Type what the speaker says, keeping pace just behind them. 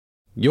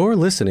You're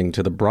listening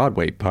to the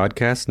Broadway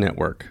Podcast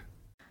Network.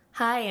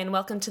 Hi, and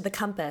welcome to The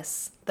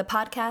Compass, the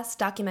podcast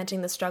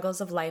documenting the struggles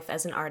of life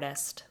as an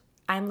artist.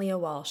 I'm Leah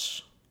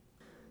Walsh.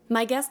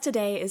 My guest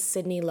today is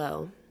Sydney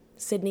Lowe.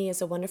 Sydney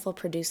is a wonderful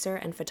producer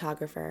and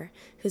photographer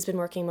who's been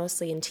working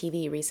mostly in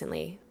TV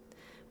recently.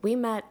 We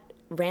met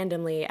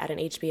randomly at an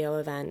HBO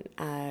event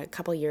a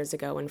couple years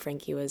ago when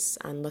Frankie was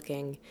on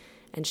Looking,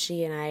 and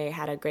she and I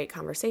had a great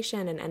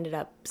conversation and ended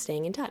up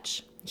staying in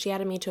touch. She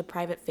added me to a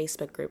private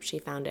Facebook group she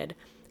founded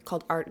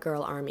called Art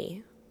Girl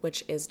Army,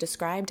 which is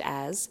described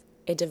as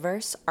a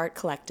diverse art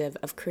collective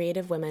of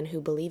creative women who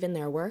believe in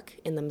their work,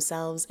 in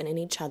themselves, and in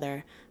each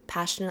other,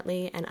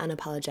 passionately and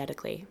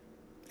unapologetically.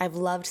 I've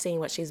loved seeing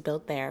what she's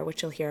built there,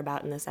 which you'll hear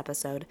about in this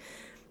episode,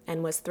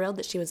 and was thrilled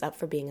that she was up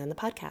for being on the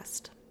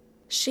podcast.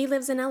 She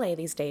lives in LA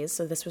these days,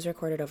 so this was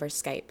recorded over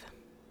Skype.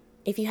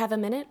 If you have a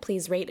minute,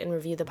 please rate and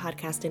review the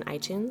podcast in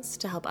iTunes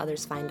to help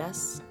others find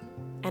us.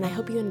 And I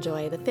hope you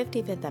enjoy the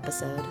 55th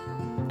episode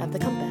of The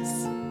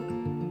Compass.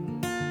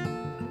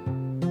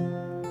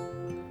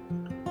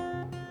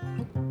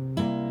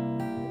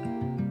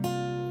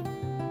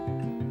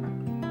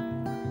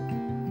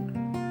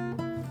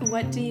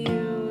 What do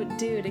you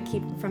do to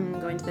keep from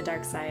going to the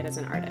dark side as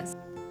an artist?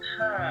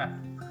 I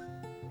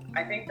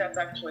think that's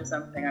actually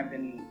something I've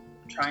been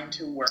trying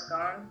to work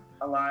on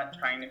a lot,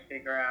 trying to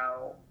figure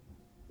out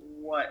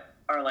what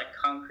are like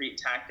concrete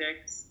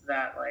tactics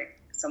that like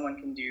someone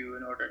can do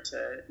in order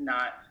to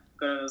not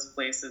go to those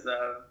places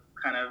of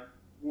kind of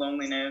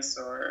loneliness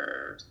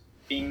or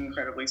being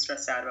incredibly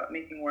stressed out about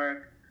making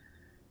work.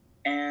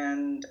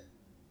 And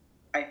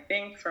I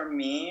think for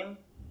me,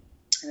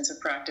 and it's a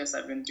practice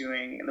I've been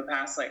doing in the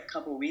past like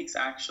couple weeks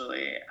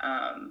actually,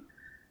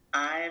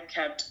 I've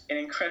kept an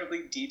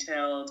incredibly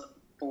detailed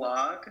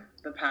blog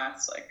the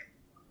past like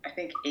I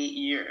think 8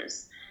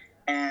 years.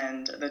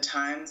 And the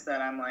times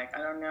that I'm like,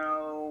 I don't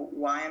know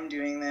why I'm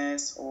doing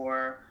this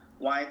or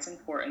why it's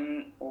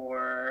important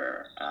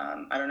or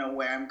I don't know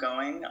where I'm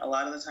going. A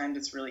lot of the times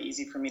it's really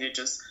easy for me to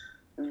just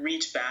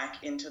reach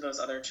back into those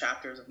other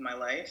chapters of my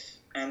life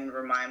and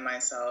remind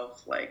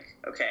myself like,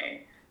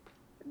 okay,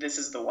 this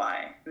is the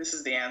why. This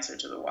is the answer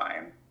to the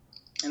why.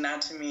 And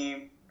that to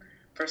me,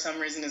 for some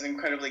reason, is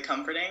incredibly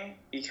comforting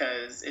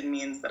because it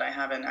means that I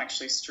haven't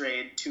actually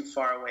strayed too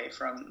far away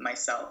from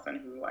myself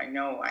and who I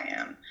know I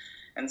am.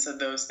 And so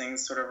those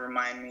things sort of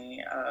remind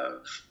me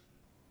of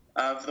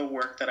the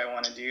work that I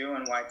want to do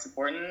and why it's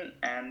important.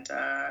 And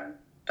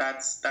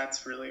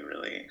that's really,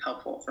 really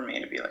helpful for me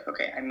to be like,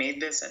 okay, I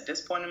made this at this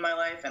point in my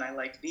life and I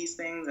like these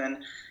things. And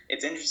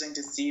it's interesting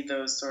to see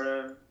those sort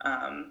of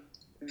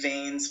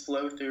veins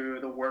flow through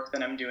the work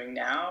that I'm doing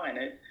now, and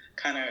it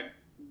kind of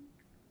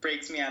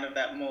breaks me out of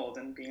that mold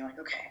and being like,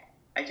 okay,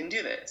 I can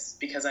do this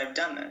because I've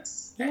done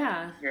this.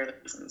 Yeah. And here are the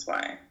reasons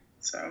why.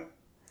 So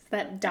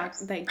that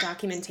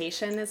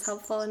documentation is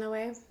helpful in a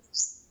way.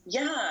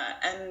 Yeah,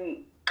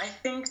 and I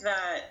think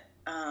that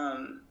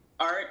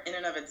art in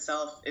and of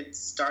itself, it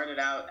started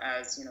out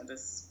as, you know,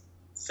 this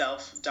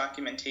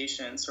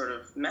self-documentation sort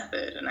of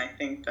method, and I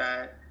think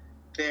that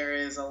there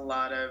is a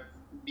lot of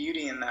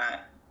beauty in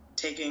that,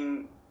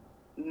 taking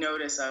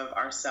notice of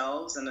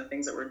ourselves and the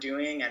things that we're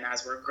doing and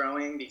as we're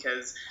growing,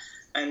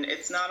 and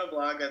it's not a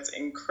blog that's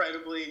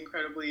incredibly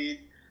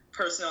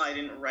personal. I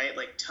didn't write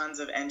like tons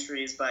of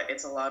entries, but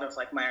it's a lot of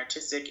like my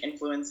artistic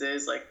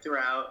influences like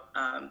throughout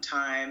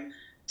time,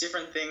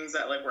 different things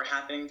that like were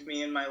happening to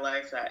me in my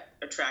life that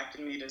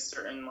attracted me to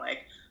certain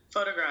like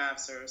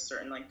photographs or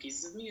certain like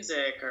pieces of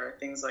music or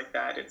things like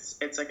that.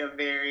 It's like a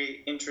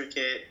very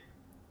intricate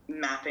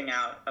mapping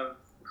out of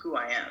who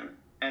I am.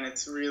 And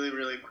it's really,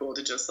 really cool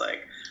to just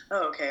like,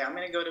 oh, okay, I'm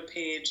going to go to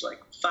page like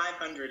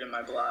 500 in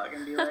my blog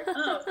and be like,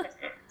 oh,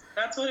 okay,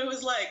 that's what it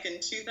was like in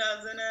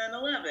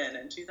 2011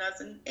 and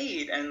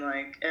 2008. And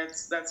like,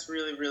 that's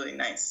really, really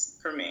nice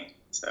for me.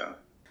 So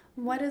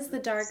what is the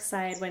dark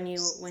side when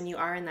you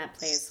are in that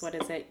place? What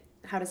is it?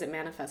 How does it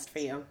manifest for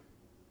you?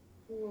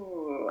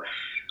 Ooh,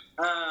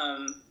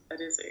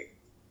 that is a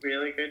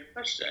really good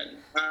question.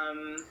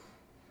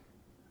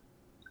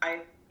 I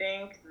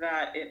think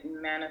that it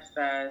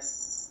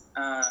manifests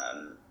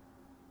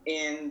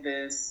in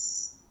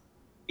this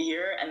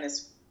fear and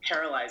this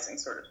paralyzing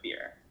sort of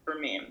fear for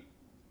me.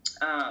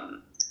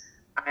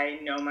 I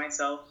know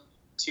myself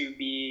to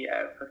be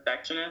a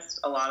perfectionist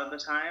a lot of the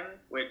time,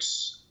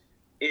 which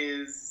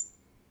is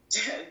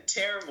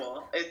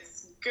terrible.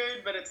 It's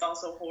good, but it's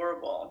also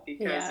horrible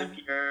because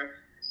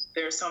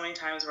there's so many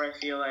times where I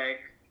feel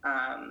like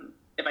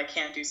if I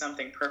can't do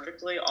something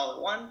perfectly all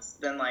at once,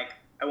 then like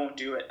I won't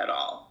do it at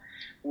all,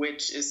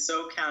 which is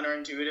so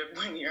counterintuitive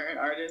when you're an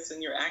artist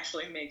and you're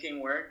actually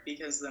making work,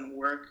 because then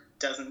work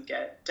doesn't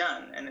get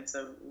done. And it's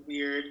a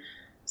weird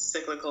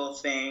cyclical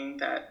thing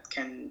that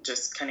can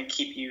just kind of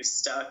keep you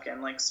stuck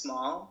and like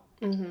small.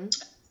 Mm-hmm.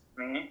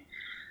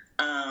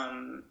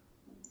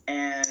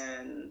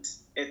 And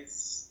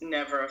it's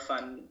never a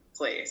fun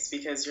place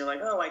because you're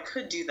like, oh, I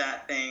could do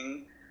that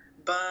thing,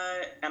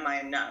 but am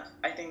I enough?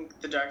 I think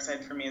the dark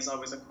side for me is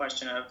always a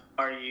question of,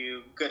 are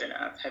you good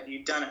enough? Have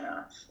you done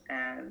enough?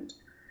 And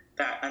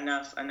that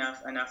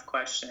enough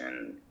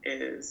question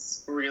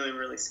is really,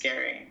 really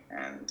scary.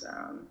 And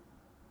I'm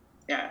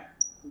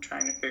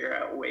trying to figure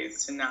out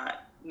ways to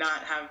not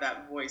have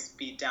that voice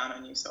beat down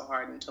on you so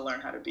hard, and to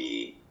learn how to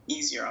be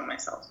easier on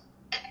myself.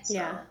 So,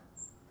 yeah.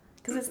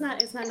 Because it's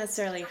not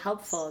necessarily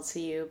helpful to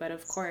you, but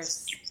of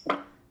course,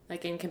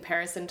 like in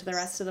comparison to the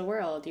rest of the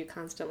world, you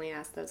constantly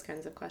ask those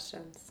kinds of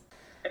questions.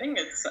 I think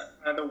it's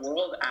the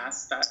world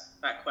asks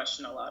that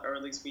question a lot, or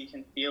at least we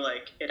can feel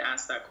like it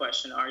asks that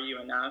question, are you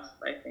enough?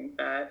 I think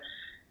that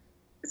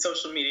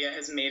social media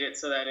has made it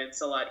so that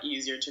it's a lot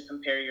easier to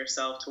compare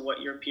yourself to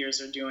what your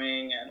peers are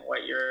doing and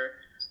what your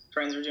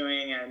friends are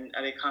doing and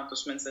the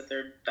accomplishments that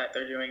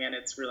they're doing. And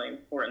it's really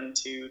important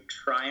to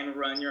try and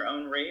run your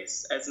own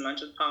race as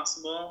much as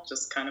possible.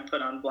 Just kind of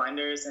put on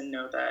blinders and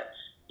know that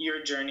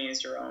your journey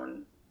is your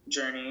own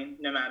journey,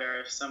 no matter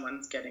if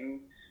someone's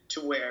getting to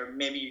where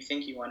maybe you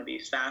think you want to be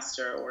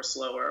faster or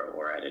slower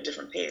or at a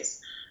different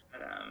pace.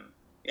 But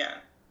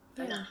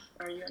enough.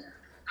 Are you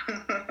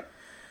enough?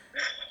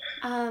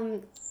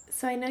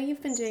 So I know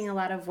you've been doing a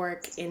lot of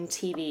work in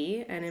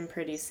TV and in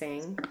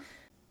producing,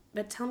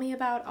 but tell me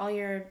about all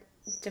your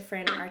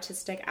different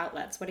artistic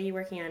outlets. What are you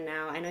working on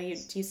now? I know you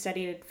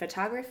studied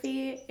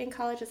photography in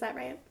college, is that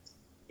right?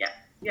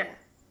 Yeah.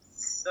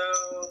 So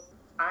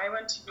I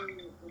went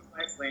to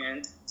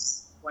Iceland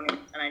and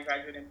I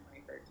graduated in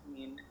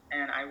 2013,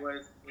 and I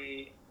was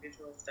a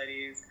visual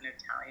studies and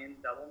Italian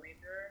double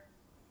major,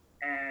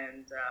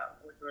 and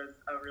which was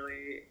a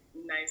really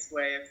nice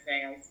way of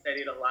saying I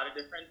studied a lot of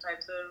different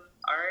types of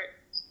art,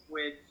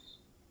 which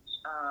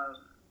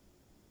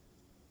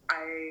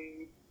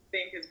I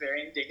think is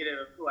very indicative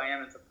of who I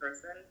am as a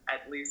person.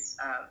 At least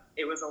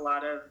it was a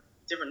lot of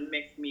different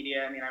mixed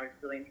media. I mean, I was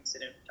really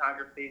interested in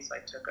photography, so I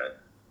took a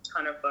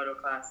ton of photo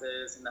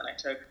classes, and then I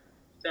took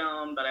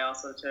film, but I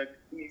also took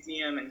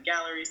museum and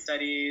gallery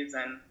studies,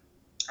 and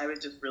I was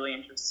just really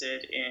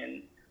interested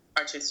in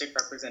artistic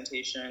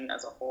representation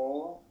as a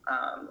whole,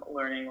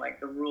 learning like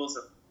the rules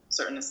of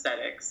certain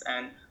aesthetics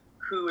and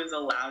who is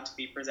allowed to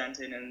be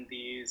presented in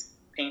these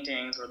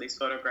paintings or these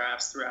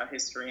photographs throughout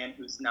history, and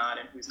who's not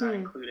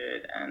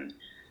included. And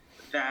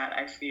that,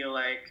 I feel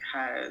like,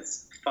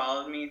 has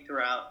followed me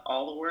throughout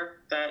all the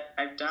work that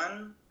I've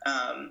done.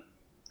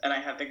 And I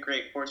had the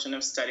great fortune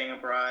of studying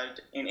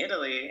abroad in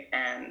Italy.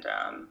 And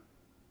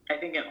I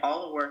think in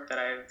all the work that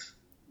I've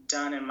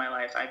done in my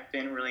life, I've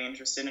been really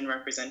interested in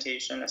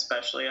representation,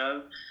 especially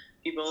of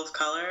people of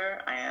color.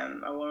 I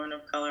am a woman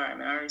of color.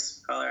 I'm an artist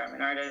of color. I'm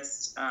an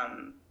artist.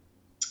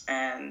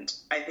 And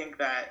I think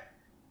that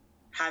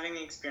having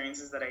the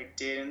experiences that I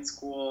did in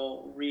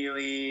school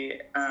really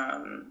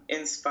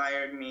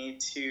inspired me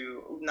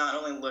to not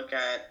only look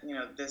at,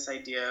 this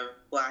idea of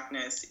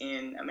Blackness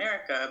in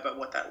America, but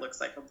what that looks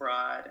like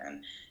abroad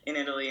and in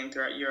Italy and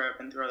throughout Europe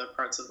and through other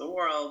parts of the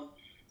world.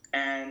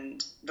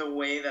 And the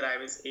way that I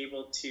was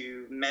able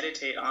to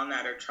meditate on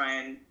that, or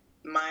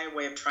my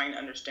way of trying to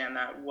understand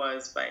that,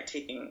 was by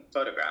taking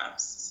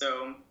photographs.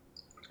 So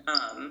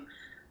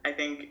I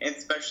think,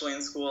 especially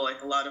in school,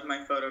 like a lot of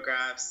my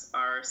photographs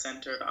are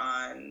centered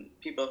on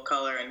people of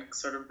color and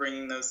sort of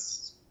bringing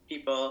those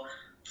people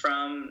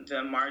from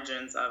the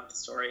margins of the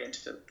story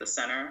into the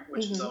center,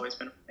 which has always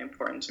been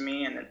important to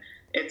me. And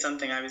it's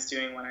something I was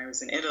doing when I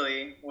was in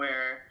Italy,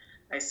 where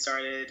I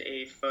started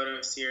a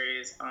photo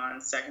series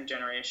on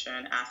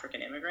second-generation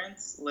African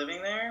immigrants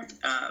living there.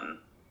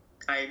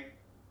 I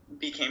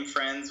became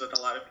friends with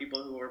a lot of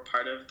people who were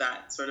part of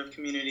that sort of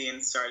community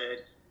and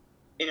started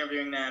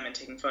interviewing them and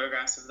taking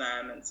photographs of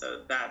them. And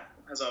so that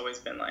has always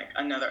been like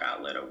another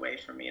outlet, a way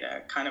for me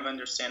to kind of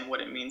understand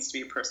what it means to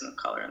be a person of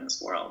color in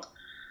this world.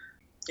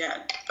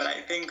 Yeah, but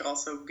I think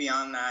also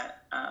beyond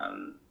that,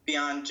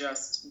 beyond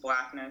just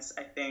Blackness,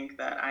 I think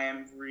that I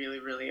am really,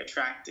 really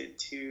attracted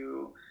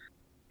to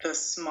the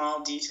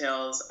small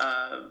details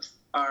of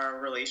our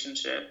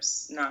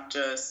relationships, not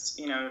just,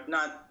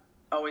 not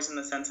always in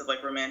the sense of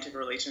like romantic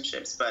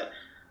relationships, but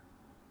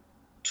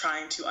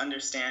trying to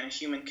understand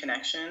human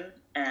connection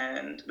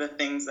and the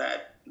things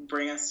that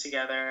bring us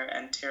together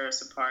and tear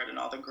us apart, and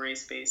all the gray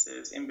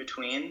spaces in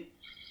between,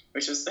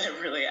 which is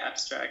a really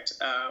abstract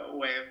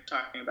way of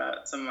talking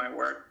about some of my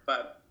work.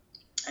 But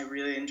I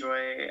really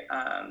enjoy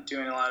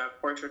doing a lot of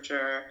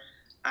portraiture.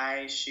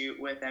 I shoot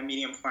with a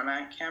medium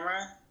format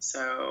camera,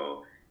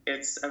 so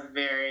it's a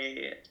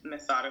very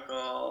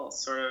methodical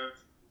sort of,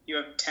 you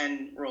have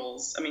 10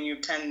 rolls. I mean, you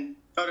have 10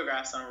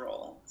 photographs on a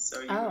roll.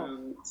 So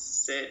you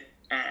sit,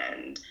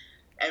 and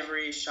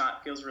every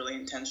shot feels really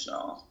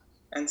intentional.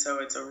 And so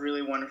it's a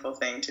really wonderful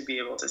thing to be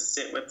able to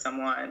sit with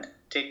someone,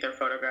 take their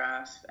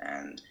photograph,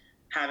 and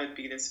have it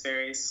be this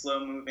very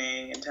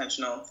slow-moving,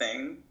 intentional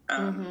thing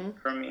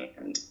for me.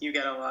 And you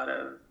get a lot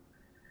of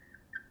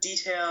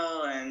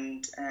detail,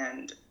 and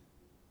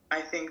I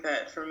think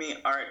that for me,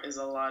 art is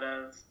a lot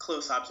of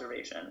close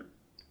observation.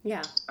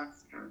 Yeah.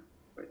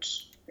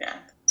 Which,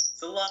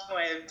 it's a long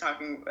way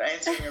of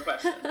answering your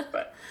question,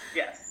 but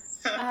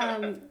yes.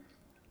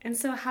 And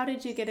so how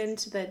did you get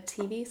into the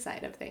TV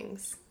side of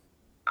things?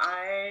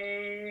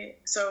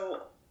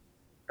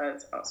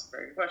 That's also a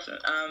very good question.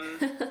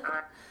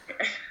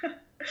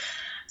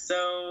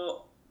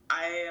 So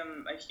I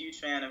am a huge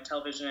fan of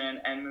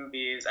television and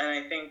movies, and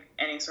I think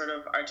any sort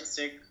of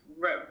artistic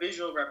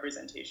visual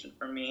representation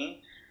for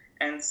me.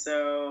 And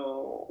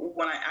so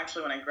when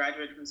I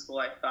graduated from school,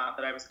 I thought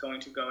that I was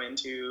going to go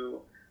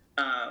into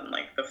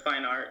like the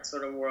fine art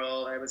sort of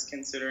world. I was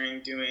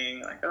considering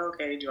doing like,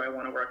 okay, do I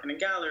want to work in a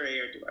gallery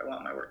or do I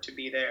want my work to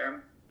be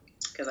there?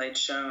 Because I'd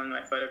shown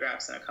my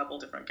photographs in a couple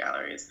different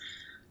galleries.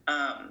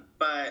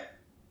 But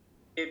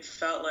it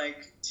felt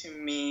like to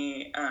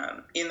me,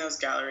 in those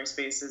gallery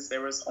spaces,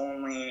 there was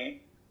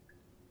only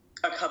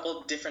a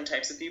couple different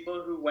types of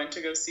people who went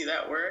to go see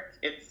that work.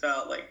 It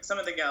felt like some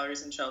of the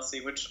galleries in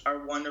Chelsea, which are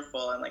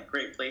wonderful and like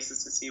great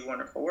places to see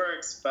wonderful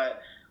works,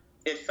 but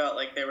it felt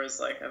like there was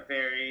like a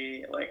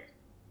very like,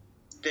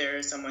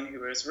 there's someone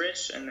who is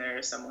rich and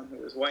there's someone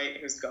who is white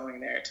who's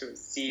going there to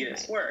see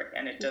this work,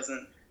 and it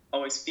doesn't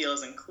always feel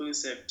as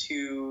inclusive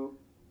to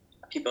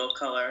people of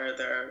color.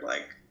 They're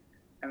like,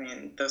 I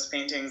mean, those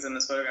paintings and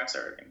those photographs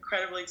are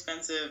incredibly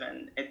expensive,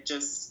 and it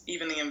just,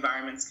 even the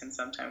environments can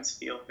sometimes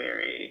feel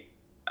very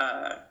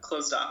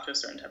closed off to a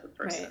certain type of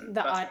person.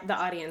 Right. The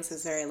audience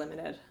is very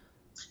limited.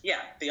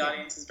 Yeah, the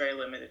audience is very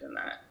limited in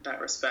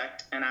that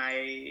respect, and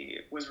I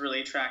was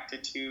really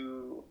attracted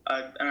to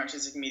an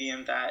artistic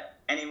medium that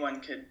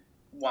anyone could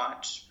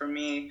watch. For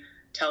me,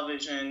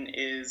 television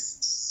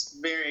is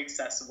very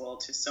accessible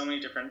to so many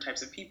different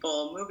types of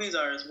people. Movies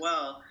are as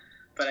well,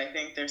 but I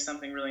think there's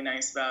something really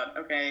nice about,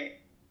 okay,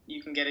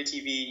 you can get a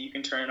TV, you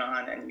can turn it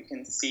on, and you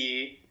can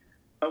see,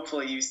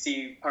 hopefully you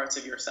see parts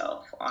of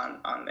yourself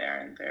on there,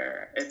 and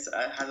it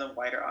has a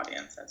wider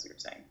audience, as you were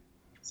saying.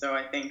 So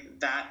I think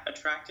that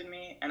attracted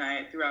me, and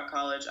throughout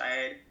college, I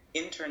had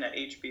interned at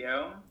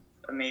HBO,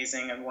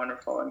 amazing and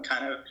wonderful, and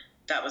kind of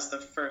that was the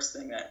first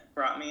thing that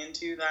brought me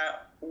into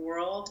that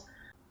world.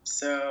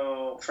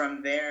 So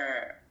from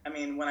there, I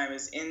mean, when I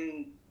was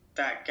in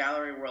that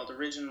gallery world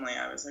originally,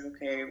 I was like,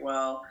 okay,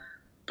 well,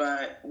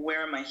 but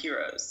where are my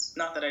heroes?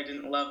 Not that I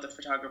didn't love the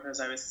photographers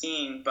I was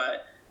seeing,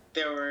 but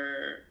there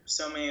were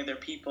so many other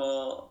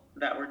people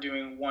that were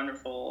doing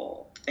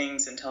wonderful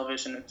things in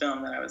television and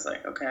film that I was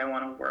like, okay, I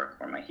want to work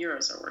where my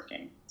heroes are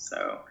working.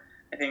 So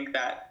I think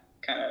that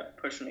kind of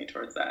pushed me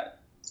towards that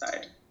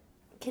side.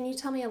 Can you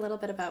tell me a little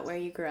bit about where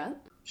you grew up?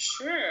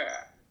 Sure.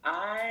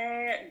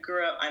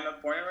 I'm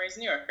a born and raised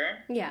New Yorker.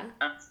 Yeah.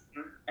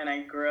 And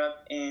I grew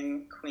up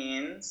in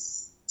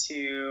Queens.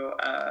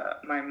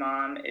 My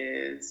mom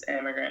is an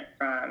immigrant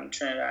from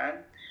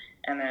Trinidad,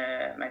 and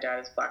my dad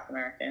is Black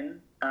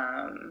American.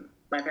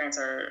 My parents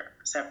are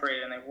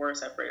separated, and they were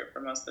separated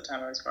for most of the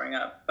time I was growing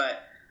up.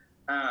 But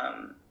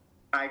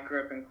I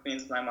grew up in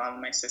Queens with my mom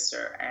and my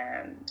sister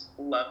and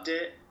loved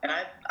it. And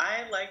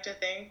I like to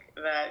think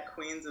that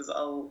Queens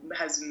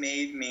has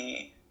made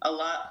me a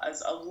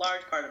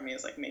large part of me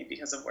is like made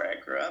because of where I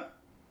grew up.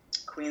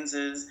 Queens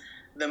is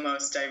the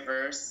most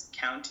diverse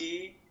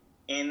county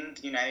in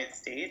the United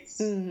States.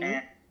 Mm-hmm.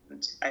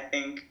 And I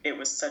think it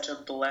was such a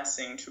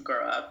blessing to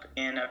grow up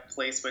in a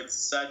place with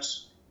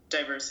such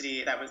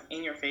diversity that was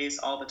in your face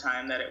all the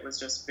time, that it was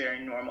just very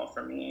normal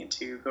for me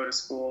to go to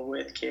school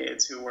with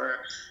kids who were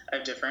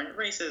of different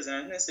races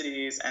and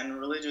ethnicities and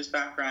religious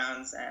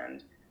backgrounds,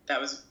 and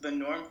that was the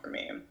norm for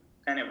me.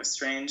 And it was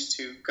strange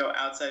to go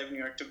outside of New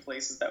York to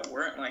places that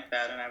weren't like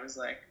that, and I was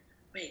like,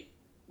 wait,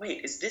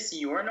 is this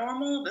your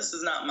normal? This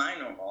is not my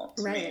normal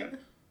to me.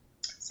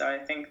 So I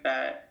think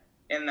that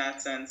in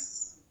that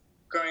sense,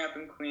 growing up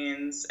in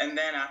Queens, and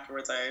then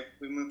afterwards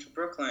we moved to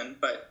Brooklyn,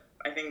 but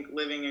I think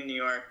living in New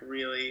York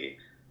really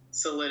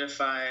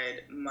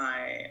solidified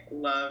my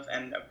love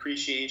and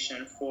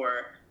appreciation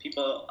for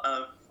people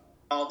of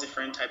all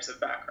different types of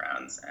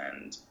backgrounds,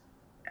 and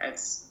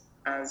has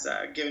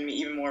given me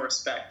even more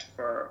respect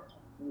for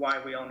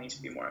why we all need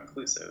to be more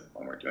inclusive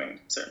when we're doing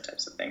certain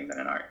types of things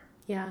in art.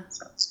 Yeah.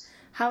 So.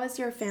 How is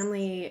your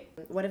family,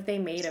 what have they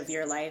made of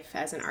your life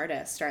as an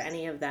artist? Are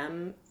any of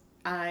them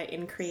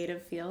in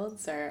creative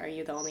fields, or are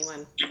you the only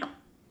one?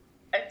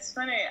 It's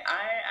funny,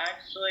 I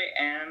actually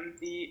am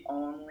the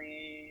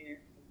only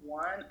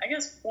one, I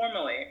guess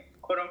formally,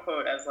 quote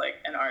unquote, as like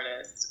an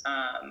artist.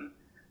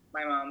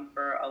 My mom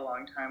for a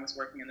long time was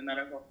working in the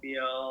medical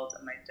field,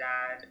 and my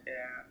dad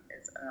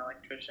is an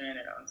electrician and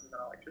owns his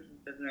own electrician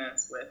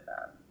business with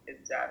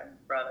his dad and his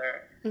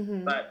brother.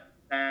 Mm-hmm. But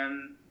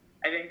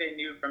I think they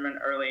knew from an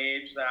early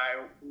age that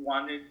I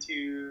wanted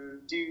to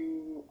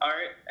do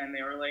art, and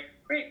they were like,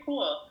 great,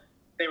 cool.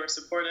 They were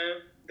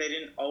supportive. They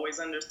didn't always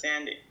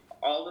understand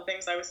all the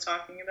things I was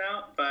talking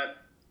about, but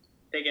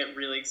they get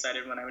really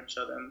excited when I would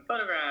show them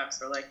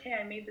photographs or like, hey,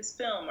 I made this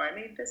film or I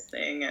made this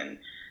thing. And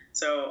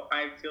so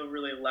I feel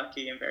really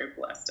lucky and very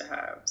blessed to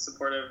have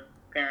supportive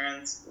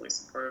parents, really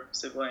supportive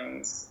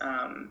siblings.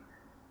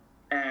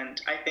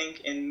 And I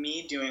think in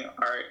me doing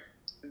art,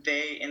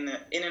 they in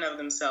and of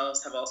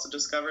themselves have also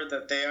discovered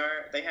that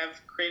they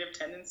have creative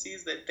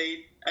tendencies that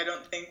I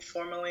don't think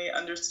formally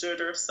understood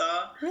or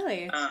saw.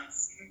 Really?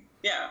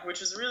 Yeah,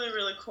 which is really,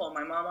 really cool.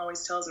 My mom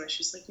always tells me,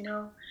 she's like,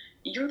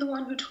 you're the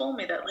one who told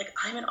me that, like,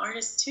 I'm an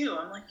artist too.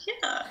 I'm like,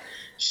 yeah.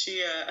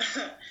 She,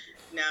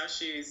 now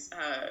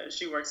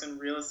she works in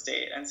real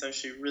estate, and so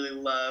she really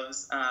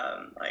loves,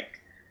 like,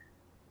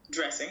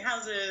 dressing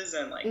houses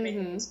and, like,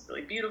 making things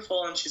really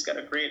beautiful, and she's got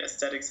a great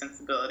aesthetic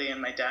sensibility,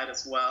 and my dad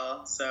as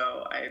well.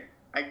 So I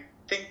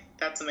think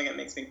that's something that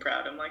makes me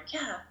proud. I'm like,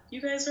 yeah,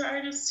 you guys are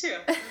artists too.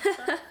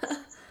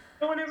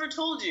 No one ever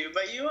told you,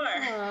 but you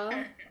are.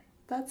 Aww,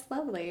 that's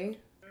lovely.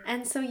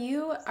 And so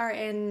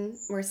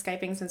we're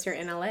Skyping since you're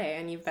in LA,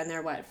 and you've been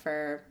there,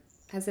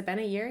 has it been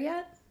a year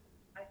yet?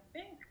 I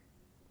think,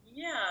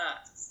 yeah,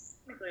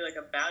 technically like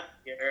about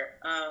a year.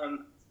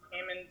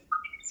 Came in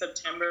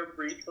September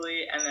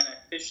briefly, and then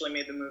officially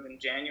made the move in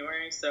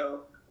January,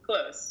 so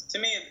close. To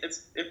me,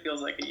 it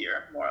feels like a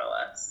year, more or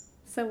less.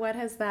 So what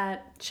has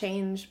that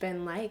change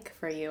been like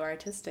for you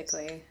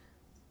artistically?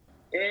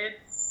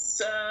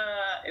 It's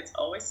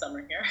always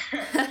summer here.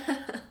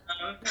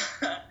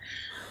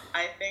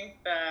 I think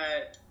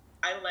that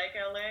I like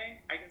LA.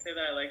 I can say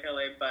that I like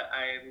LA, but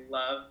I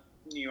love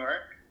New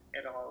York.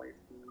 It'll always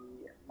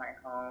be my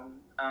home.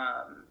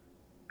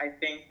 I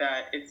think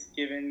that it's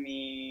given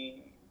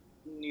me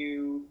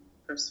new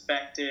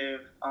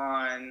perspective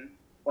on,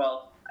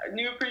 a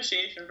new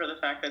appreciation for the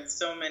fact that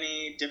so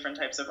many different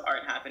types of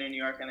art happen in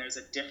New York, and there's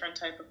a different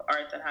type of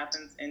art that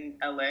happens in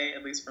LA,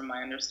 at least from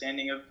my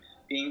understanding of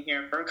being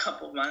here for a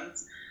couple of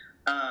months.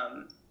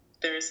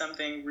 There is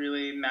something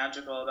really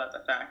magical about the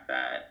fact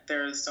that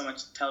there is so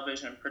much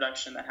television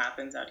production that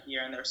happens out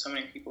here, and there are so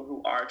many people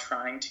who are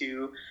trying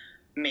to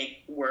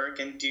make work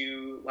and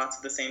do lots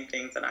of the same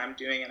things that I'm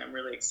doing and I'm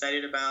really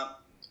excited about.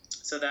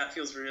 So that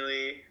feels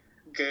really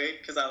good,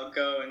 because I'll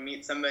go and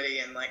meet somebody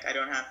and, like, I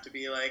don't have to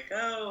be like,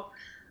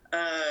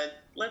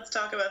 let's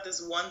talk about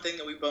this one thing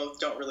that we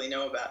both don't really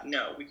know about.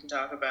 No, we can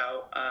talk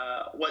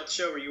about what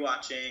show were you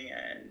watching,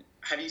 and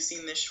have you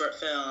seen this short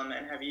film,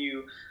 and have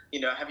you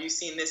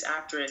seen this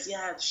actress?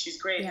 Yeah,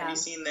 she's great. Yeah. Have you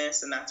seen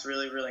this? And that's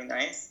really, really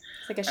nice.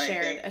 It's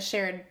like a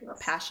shared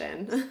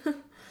passion.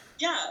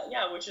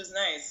 Yeah, which is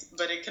nice,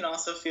 but it can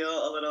also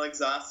feel a little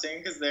exhausting,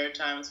 because there are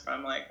times where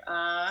I'm like,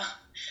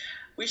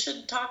 we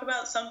should talk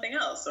about something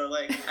else, or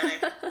like,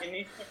 in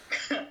New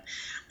York,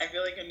 I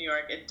feel like in New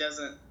York it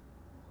doesn't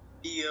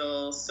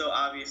feel so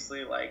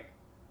obviously like,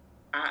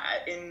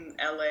 in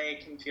LA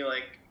it can feel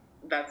like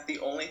that's the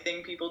only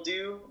thing people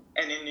do,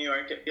 and in New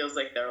York it feels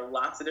like there are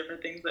lots of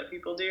different things that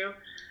people do.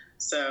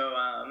 So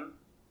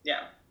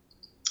yeah,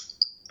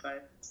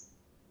 but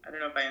I don't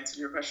know if I answered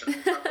your question.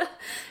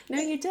 No,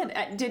 you did.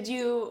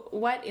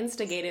 What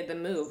instigated the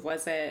move?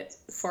 Was it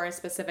for a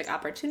specific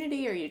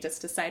opportunity, or you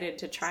just decided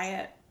to try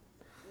it?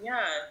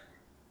 Yeah.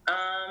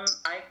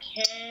 I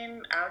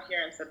came out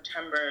here in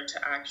September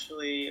to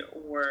actually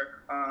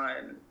work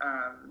on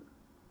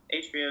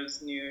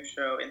HBO's new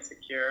show,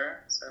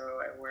 Insecure. So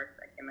I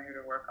came out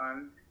here to work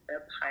on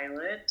the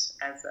pilot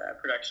as a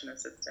production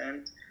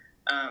assistant.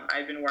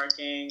 I've been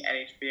working at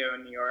HBO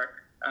in New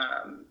York,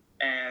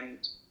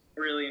 and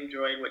really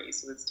enjoyed what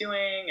Issa was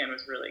doing and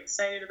was really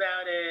excited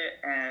about it.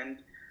 And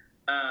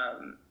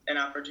an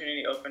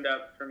opportunity opened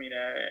up for me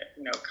to,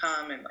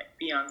 come and, like,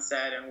 be on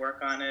set and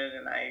work on it.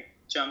 And I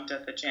jumped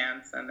at the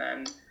chance, and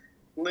then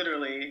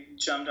literally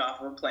jumped off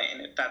of a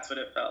plane. That's what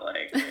it felt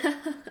like.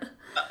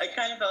 I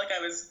kind of felt like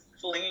I was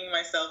flinging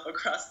myself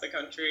across the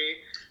country,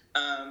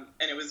 and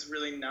it was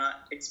really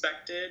not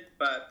expected.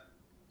 But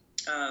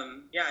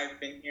yeah, I've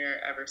been here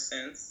ever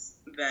since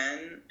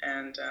then,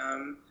 and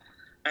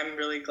I'm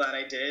really glad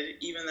I did,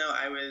 even though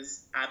I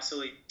was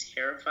absolutely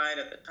terrified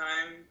at the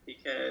time,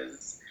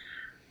 because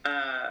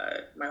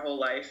my whole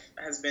life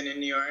has been in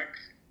New York.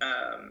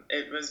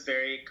 It was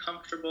very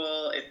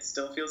comfortable. It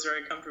still feels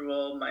very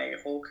comfortable. My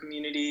whole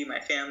community, my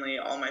family,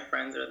 all my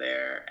friends are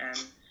there. And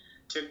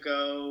to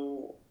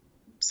go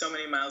so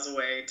many miles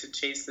away to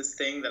chase this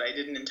thing that I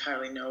didn't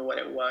entirely know what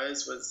it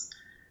was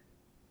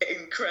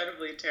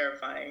incredibly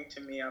terrifying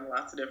to me on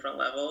lots of different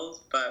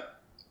levels.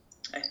 But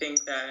I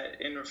think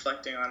that in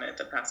reflecting on it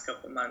the past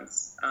couple of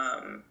months,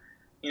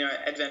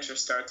 adventure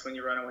starts when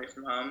you run away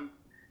from home.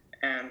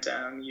 And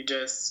I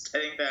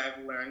think that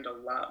I've learned a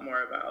lot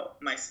more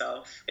about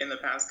myself in the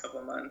past couple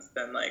of months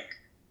than, like,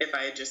 if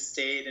I had just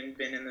stayed and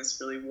been in this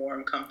really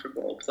warm,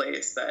 comfortable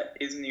place that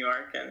is New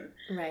York. And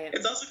right.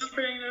 It's also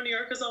comforting to know New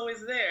York is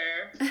always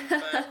there.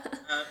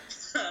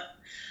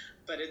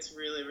 But it's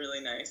really,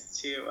 really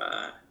nice to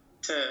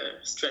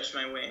stretch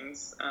my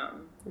wings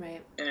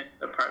right. in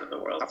a part of the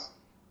world.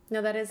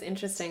 No, that is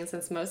interesting,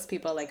 since most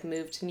people, like,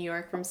 move to New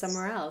York from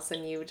somewhere else,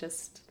 and you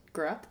just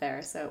grew up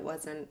there, so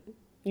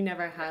you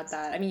never had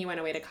that. I mean, you went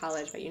away to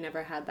college, but you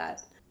never had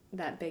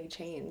that big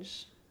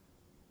change.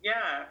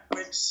 Yeah,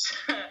 which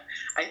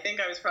I think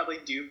I was probably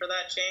due for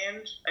that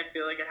change. I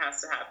feel like it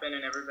has to happen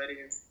in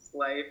everybody's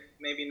life,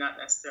 maybe not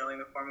necessarily in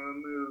the form of a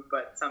move,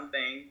 but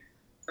something.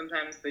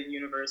 Sometimes the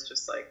universe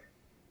just, like,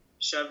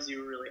 shoves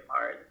you really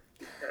hard,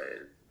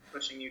 because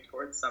pushing you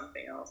towards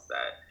something else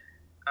that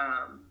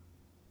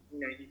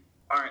you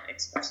aren't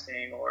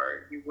expecting,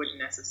 or you wouldn't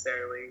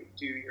necessarily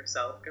do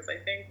yourself, because I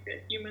think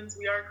that humans,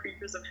 we are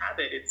creatures of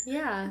habit.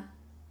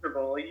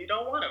 comfortable, you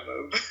don't want to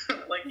move.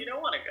 Like, you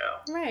don't want to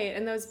go. Right,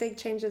 and those big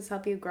changes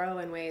help you grow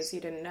in ways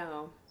you didn't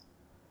know.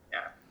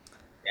 Yeah,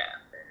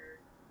 they're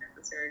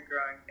necessary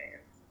growing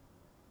pains.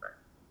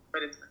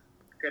 But it's a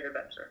good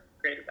adventure,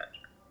 great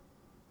adventure.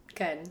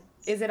 Good.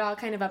 Is it all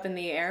kind of up in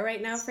the air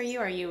right now for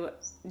you?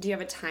 Do you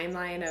have a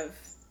timeline of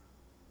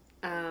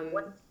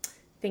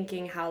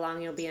thinking how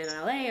long you'll be in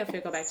LA, if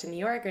you'll go back to New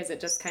York, or is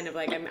it just kind of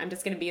like, I'm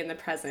just going to be in the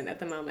present at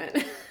the moment?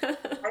 It's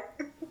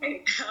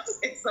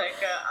like,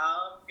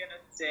 I'm going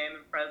to stay in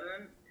the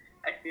present.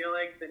 I feel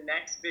like the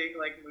next big,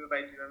 like, move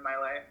I do in my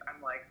life,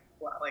 I'm like,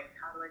 wow, like,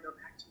 how do I go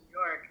back to New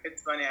York?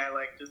 It's funny, I,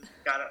 like,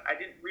 I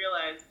didn't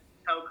realize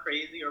how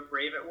crazy or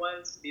brave it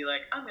was to be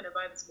like, I'm going to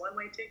buy this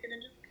one-way ticket and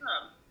just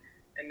come.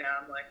 And now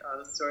I'm like, oh,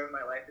 the story of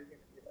my life is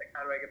going to be like,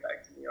 how do I get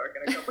back to New York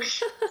in a couple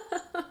years?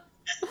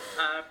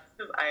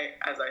 Because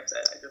as I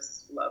said, I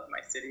just love my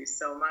city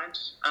so much.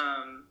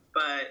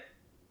 But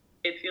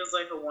it feels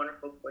like a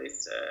wonderful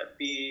place to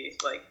be,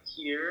 like,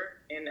 here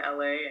in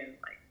LA, and,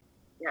 like,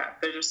 yeah,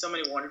 there's just so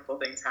many wonderful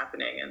things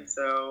happening. And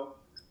so,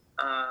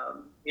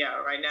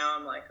 right now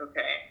I'm like,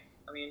 okay,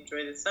 let me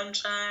enjoy the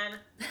sunshine,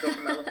 go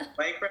for my little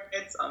bike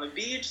rides on the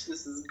beach.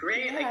 This is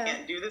great. Yeah. I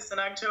can't do this in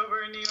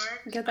October in New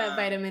York. Get that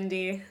vitamin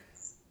D.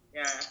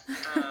 Yeah.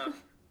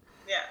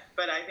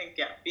 But I think,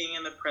 being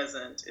in the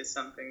present is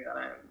something that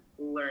I'm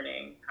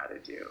learning how to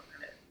do.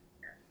 And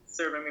it's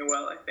serving me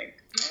well, I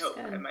think. I hope.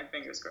 I have my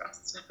fingers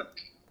crossed.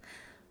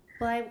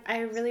 Well, I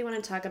really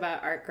want to talk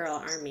about Art Girl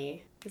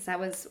Army, because that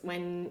was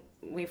when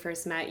we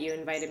first met. You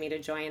invited me to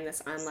join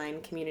this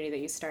online community that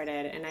you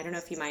started, and I don't know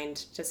if you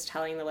mind just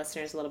telling the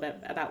listeners a little bit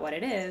about what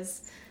it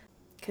is,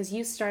 because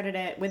you started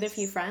it with a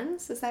few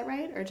friends, is that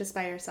right, or just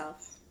by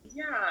yourself?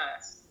 Yeah,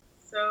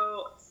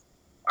 so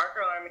Art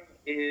Girl Army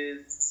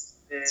is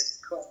this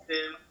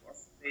collective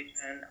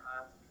organization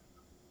of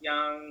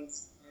young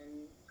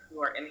women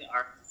who are in the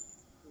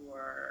arts, who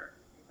are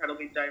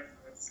incredibly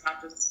diverse,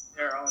 not just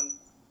their own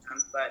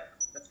but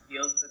the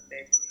fields that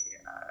they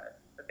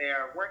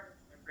are working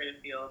in, their creative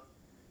fields.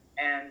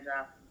 And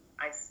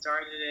I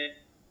started it,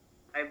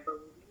 I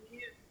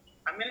believe,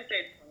 I'm going to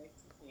say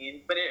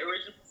 2016, but it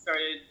originally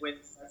started with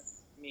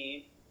just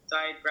me. So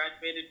I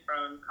graduated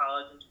from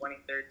college in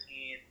 2013,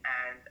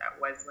 and at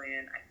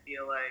Wesleyan, I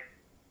feel like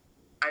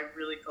I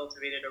really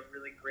cultivated a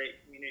really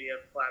great community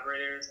of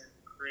collaborators and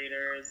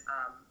creators.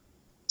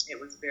 It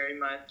was very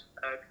much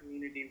a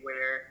community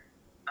where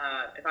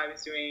if I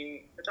was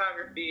doing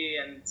photography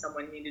and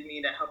someone needed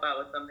me to help out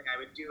with something, I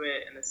would do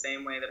it in the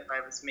same way that if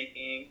I was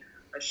making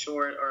a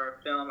short or a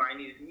film, or I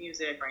needed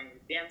music, or I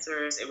needed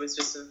dancers. It was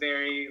just a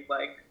very,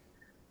 like,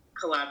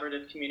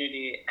 collaborative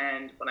community.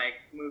 And when I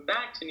moved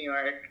back to New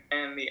York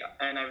and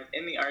I was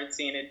in the art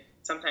scene,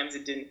 sometimes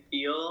it didn't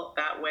feel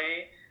that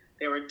way.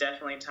 There were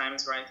definitely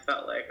times where I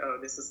felt like, oh,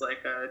 this is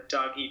like a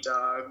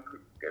dog-eat-dog,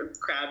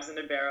 crabs in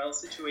a barrel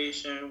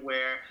situation,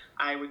 where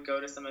I would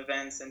go to some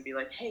events and be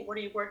like, hey, what are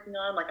you working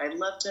on? Like, I'd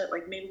love to,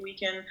 like, maybe we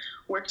can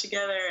work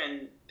together.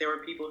 And there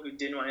were people who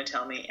didn't want to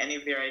tell me any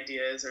of their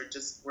ideas, or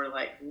just were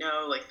like,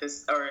 no, like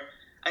this, or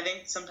I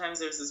think sometimes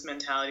there's this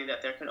mentality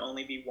that there can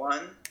only be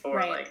one, or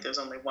right. Like there's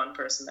only one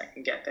person that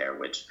can get there,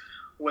 which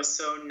was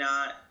so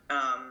not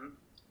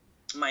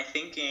my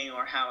thinking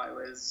or how I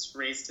was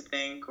raised to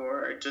think,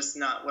 or just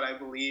not what I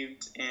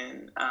believed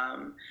in.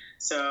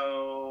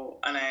 So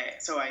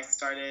I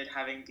started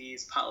having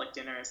these potluck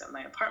dinners at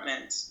my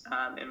apartment,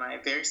 in my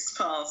very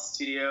small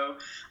studio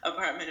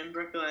apartment in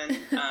Brooklyn,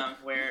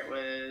 where it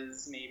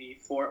was maybe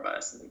 4 of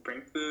us, and we'd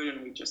bring food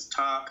and we'd just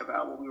talk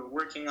about what we were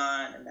working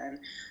on. And then,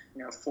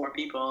 4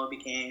 people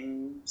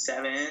became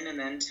 7, and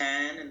then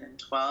 10, and then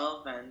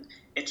 12, and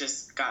it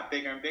just got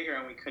bigger and bigger,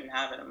 and we couldn't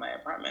have it in my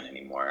apartment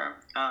anymore.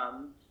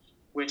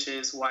 Which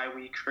is why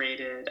we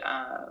created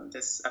a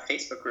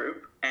Facebook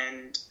group.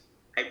 And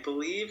I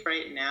believe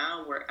right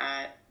now we're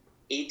at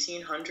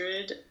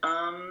 1,800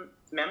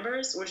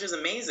 members, which is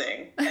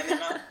amazing. And they're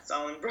not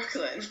all in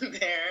Brooklyn.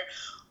 They're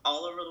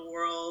all over the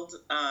world,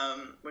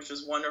 which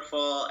is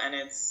wonderful. And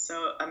it's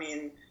so, I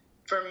mean,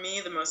 for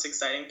me, the most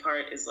exciting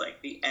part is,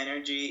 like, the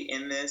energy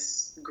in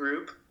this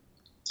group.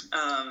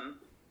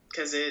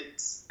 Because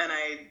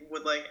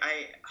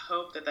I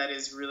hope that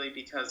is really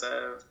because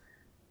of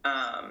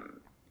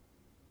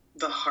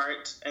the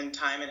heart and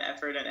time and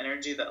effort and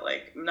energy that,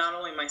 like, not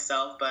only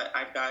myself, but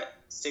I've got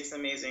 6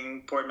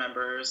 amazing board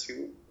members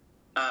who,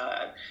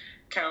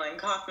 Caroline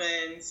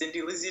Kaufman,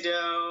 Cindy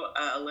Luzido,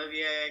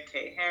 Olivia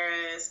K.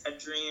 Harris,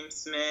 Adreem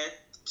Smith,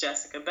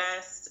 Jessica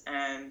Best,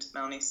 and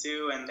Melanie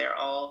Sue, and they're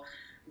all,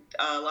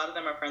 a lot of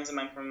them are friends of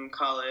mine from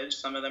college,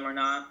 some of them are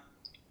not,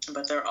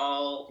 but they're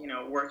all,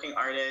 working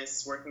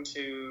artists, working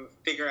to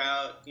figure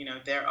out,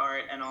 their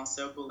art, and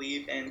also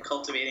believe in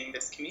cultivating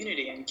this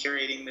community and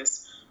curating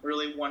this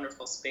really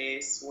wonderful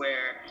space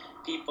where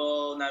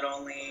people not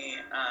only,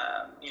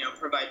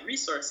 provide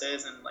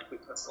resources, and, like, we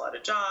post a lot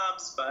of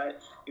jobs, but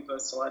we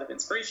post a lot of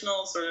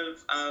inspirational sort of,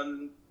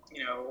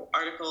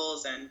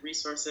 articles and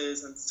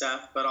resources and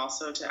stuff, but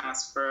also to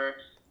ask for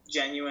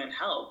genuine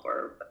help.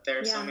 Or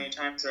there are so many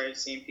times where I've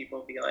seen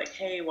people be like,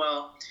 hey,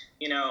 well,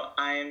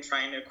 I am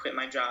trying to quit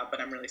my job, but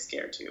I'm really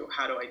scared to.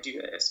 How do I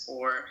do this?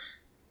 Or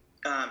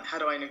how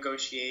do I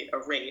negotiate a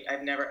rate?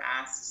 I've never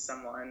asked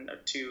someone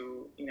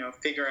to,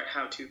 figure out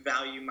how to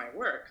value my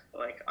work,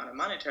 like on a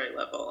monetary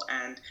level.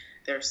 And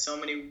there's so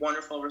many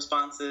wonderful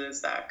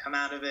responses that come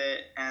out of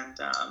it. And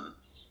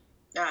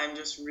I'm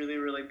just really,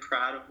 really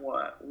proud of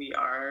what we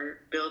are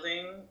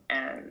building.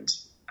 And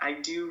I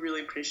do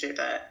really appreciate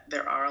that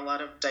there are a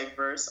lot of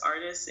diverse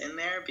artists in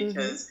there,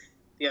 because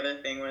the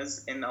other thing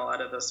was, in a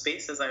lot of those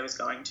spaces I was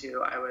going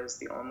to, I was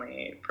the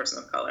only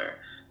person of color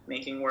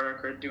making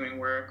work or doing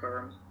work,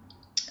 or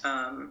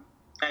and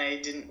I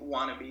didn't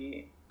want to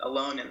be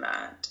alone in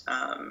that.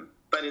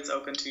 But it's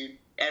open to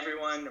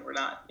everyone. We're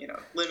not,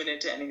 limited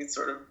to any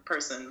sort of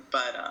person.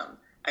 But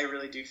I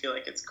really do feel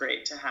like it's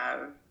great to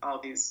have all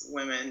these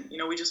women.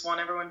 We just want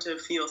everyone to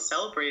feel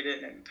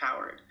celebrated and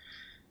empowered.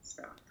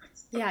 So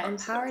yeah,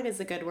 empowered is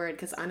a good word,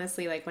 because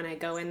honestly, like when I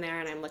go in there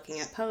and I'm looking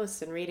at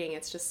posts and reading,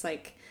 it's just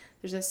like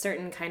there's a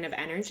certain kind of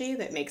energy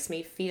that makes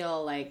me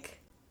feel like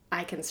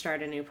I can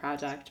start a new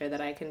project, or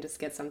that I can just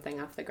get something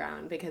off the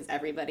ground, because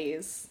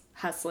everybody's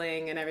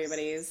hustling and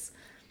everybody's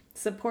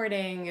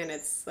supporting, and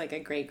it's like a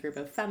great group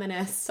of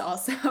feminists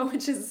also,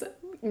 which is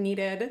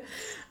needed.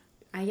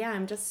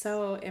 I'm just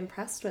so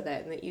impressed with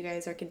it, and that you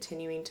guys are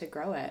continuing to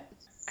grow it.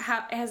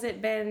 How has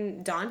it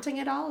been daunting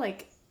at all?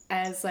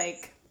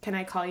 Can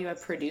I call you a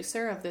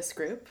producer of this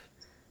group?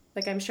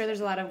 I'm sure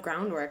there's a lot of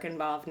groundwork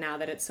involved now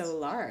that it's so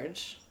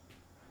large.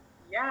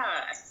 Yeah,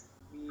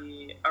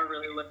 we are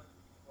really looking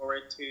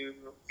forward to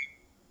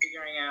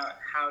figuring out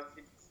how to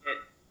get,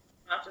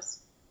 not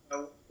just,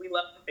 we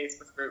love the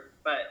Facebook group,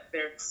 but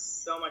there's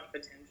so much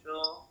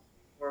potential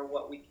for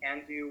what we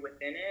can do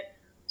within it.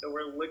 So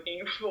we're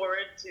looking forward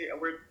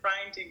we're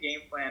trying to game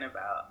plan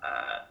about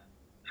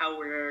how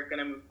we're going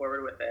to move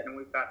forward with it. And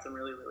we've got some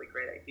really, really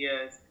great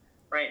ideas.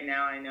 Right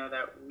now, I know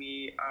that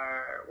we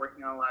are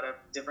working on a lot of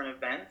different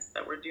events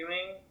that we're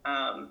doing,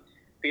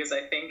 because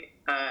I think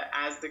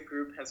as the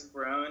group has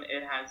grown,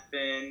 it has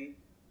been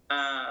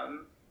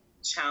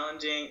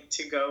challenging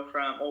to go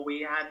from,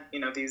 we had,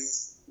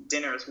 these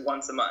dinners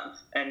once a month,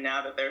 and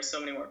now that there's so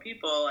many more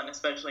people, and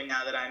especially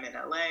now that I'm in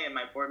LA and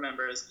my board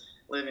members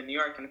live in New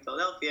York and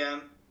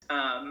Philadelphia,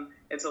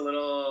 it's a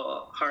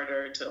little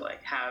harder to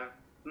have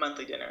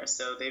monthly dinners.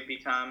 So they've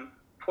become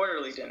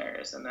quarterly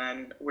dinners, and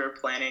then we're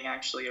planning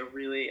actually a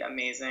really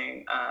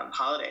amazing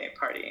holiday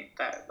party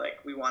that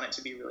we want it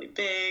to be really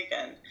big,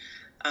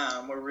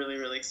 and we're really,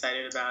 really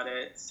excited about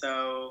it.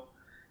 So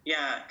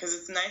yeah, because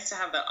it's nice to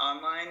have that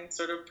online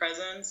sort of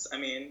presence. I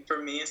mean,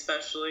 for me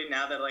especially,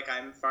 now that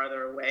I'm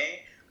farther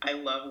away, I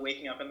love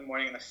waking up in the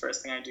morning and the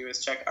first thing I do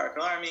is check Arc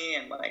Alarmy,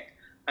 and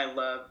I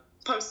love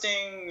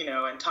posting,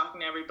 and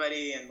talking to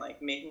everybody, and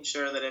making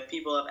sure that if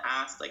people have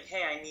asked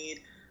hey, I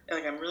need,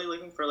 I'm really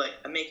looking for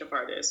a makeup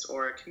artist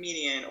or a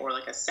comedian or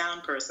a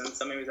sound person.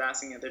 Somebody was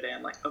asking the other day,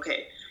 I'm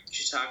okay, you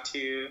should talk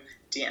to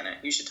Deanna,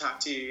 you should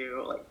talk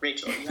to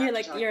Rachel.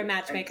 You're a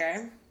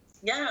matchmaker.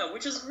 Yeah,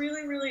 which is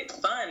really, really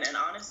fun. And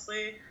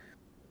honestly,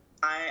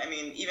 I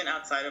mean, even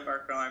outside of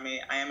Arc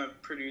Army, I am a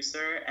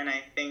producer, and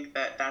I think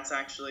that that's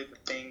actually the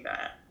thing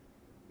that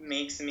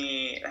makes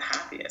me the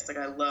happiest.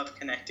 I love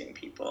connecting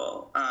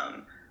people.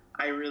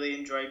 I really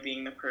enjoy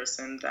being the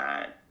person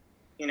that,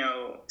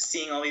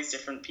 seeing all these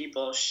different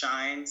people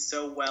shine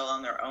so well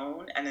on their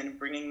own, and then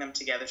bringing them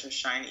together to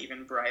shine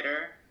even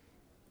brighter.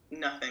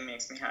 Nothing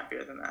makes me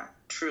happier than that,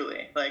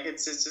 truly.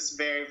 It's just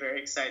very,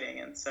 very exciting.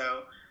 And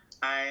so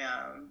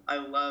I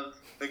love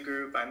the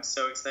group. I'm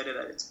so excited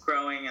that it's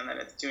growing and that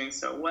it's doing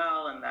so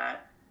well, and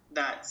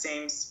that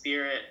same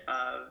spirit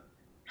of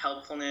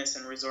helpfulness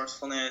and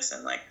resourcefulness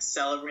and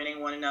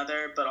celebrating one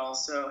another, but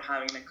also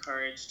having the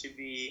courage to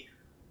be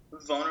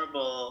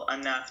vulnerable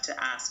enough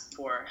to ask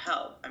for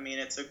help. I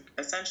mean,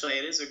 essentially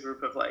it is a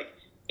group of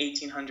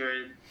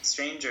 1,800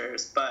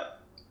 strangers, but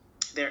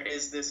there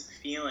is this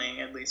feeling,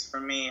 at least for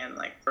me and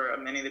for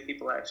many of the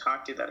people that I've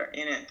talked to that are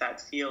in it,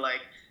 that feel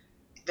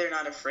they're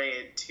not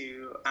afraid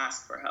to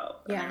ask for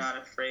help. And they're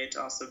not afraid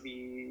to also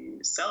be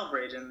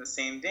celebrated in the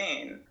same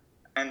vein.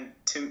 And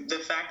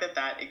the fact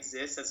that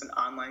exists as an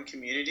online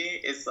community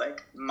is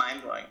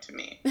mind-blowing to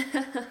me.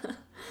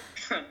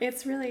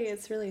 It's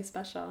really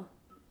special.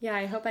 Yeah,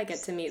 I hope I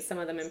get to meet some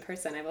of them in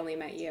person. I've only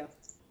met you.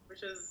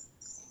 Which is,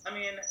 I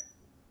mean,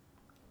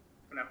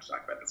 I'm going to have to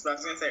talk about this, but I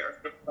was going to say,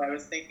 I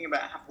was thinking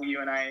about how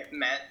you and I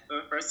met for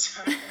the first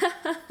time.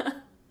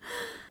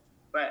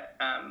 But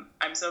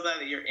I'm so glad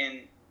that you're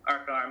in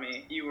Arc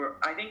Army.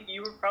 I think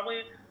you were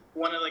probably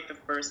one of the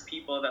first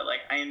people that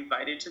I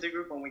invited to the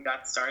group when we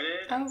got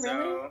started. Oh, really?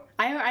 So,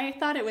 I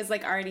thought it was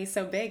already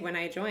so big when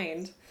I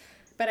joined,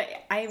 but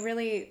I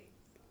really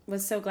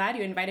was so glad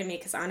you invited me,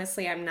 because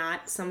honestly, I'm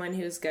not someone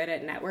who's good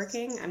at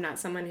networking. I'm not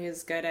someone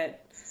who's good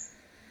at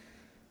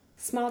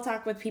small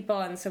talk with people,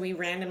 and so we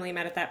randomly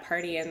met at that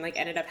party and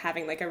ended up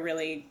having a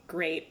really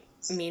great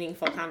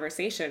meaningful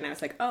conversation. And I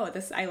was like, oh,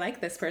 I like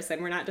this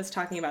person. We're not just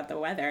talking about the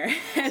weather.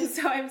 And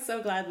so I'm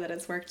so glad that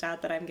it's worked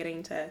out, that I'm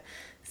getting to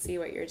see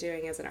what you're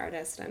doing as an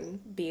artist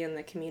and be in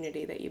the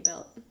community that you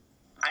built.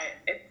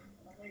 It's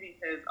funny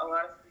because a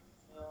lot of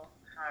people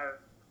have,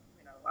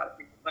 a lot of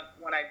people, but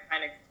when I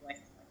kind of explain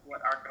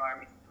what Art Gallery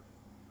means,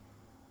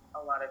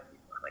 a lot of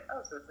people are like,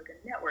 oh, so it's like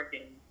a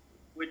networking,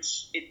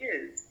 which it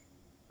is.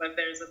 But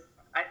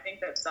I think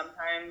that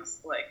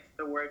sometimes, like,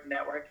 the word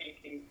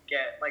networking can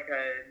get, like,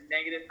 a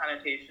negative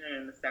connotation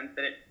in the sense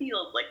that it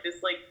feels like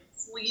this, like,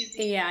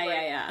 sleazy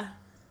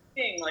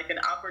thing, like an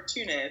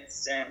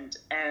opportunist.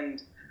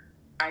 And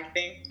I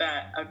think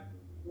that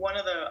one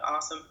of the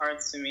awesome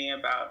parts to me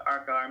about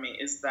Art Gallery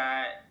is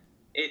that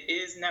it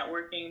is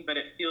networking, but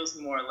it feels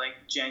more like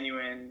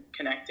genuine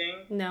connecting.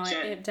 No,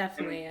 it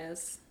definitely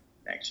is.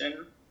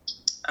 Connection.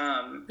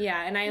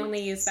 And I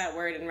only use that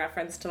word in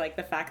reference to, like,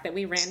 the fact that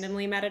we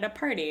randomly met at a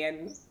party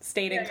and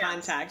stayed in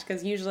contact,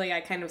 because usually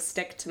I kind of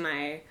stick to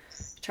my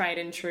tried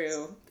and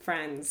true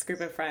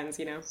group of friends,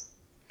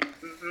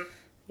 Mm-hmm.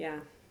 Yeah.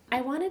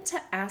 I wanted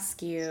to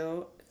ask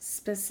you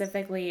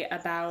specifically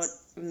about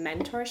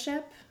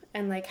mentorship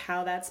and, like,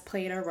 how that's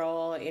played a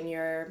role in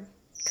your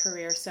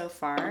career so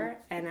far,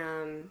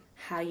 and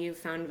how you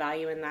found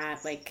value in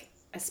that, like,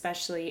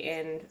 especially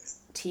in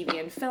TV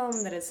and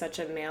film that is such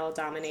a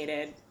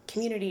male-dominated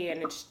community,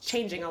 and it's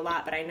changing a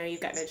lot, but I know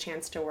you've gotten a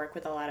chance to work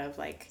with a lot of,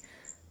 like,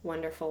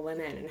 wonderful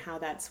women, and how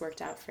that's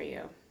worked out for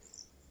you.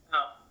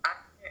 Oh, I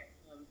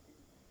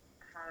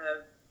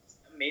have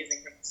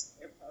amazing things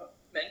about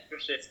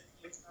mentorship.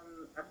 I came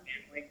from a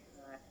family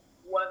that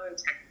wasn't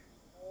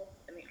technical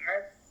in the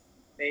arts.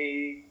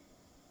 They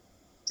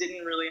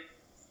didn't really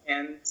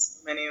understand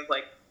many of,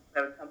 like,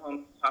 I would come home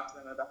and talk to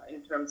them about,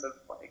 in terms of,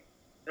 like,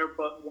 they're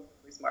both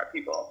wonderfully smart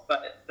people,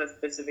 but the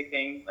specific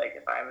things, like,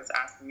 if I was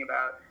asking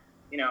about,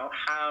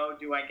 how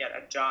do I get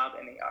a job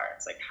in the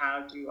arts? Like,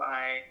 how do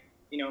I,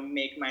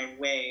 make my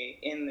way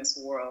in this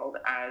world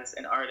as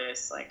an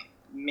artist, like,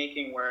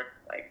 making work,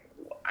 like,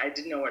 I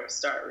didn't know where to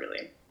start,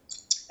 really.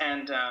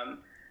 And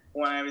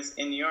when I was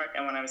in New York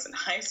and when I was in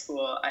high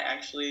school, I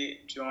actually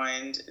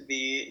joined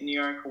the New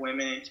York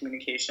Women in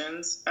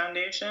Communications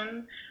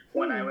Foundation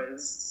when I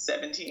was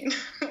 17,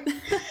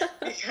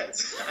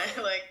 because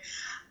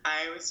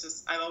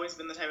I've always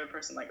been the type of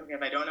person, like, okay,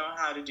 if I don't know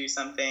how to do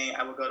something,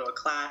 I will go to a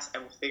class, I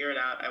will figure it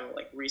out, I will,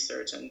 like,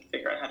 research and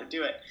figure out how to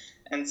do it.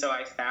 And so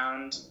I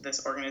found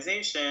this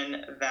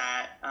organization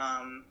that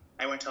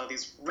I went to all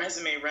these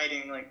resume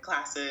writing, like,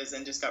 classes,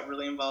 and just got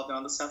really involved in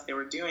all the stuff they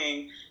were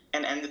doing,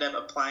 and ended up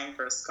applying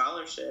for a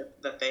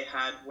scholarship that they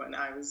had when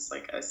I was,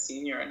 like, a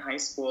senior in high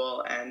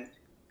school. And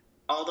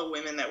all the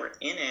women that were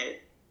in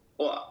it,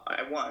 well,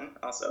 I won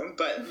also,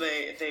 but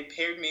they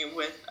paired me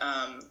with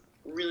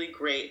really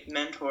great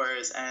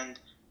mentors, and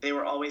they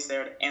were always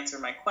there to answer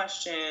my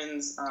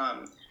questions.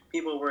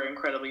 People were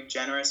incredibly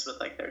generous with,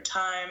 like, their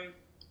time.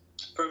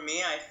 For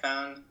me,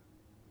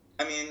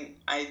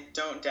 I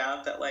don't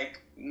doubt that,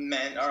 like,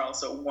 men are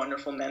also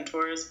wonderful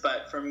mentors,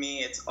 but for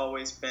me, it's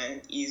always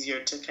been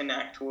easier to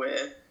connect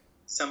with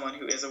someone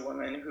who is a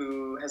woman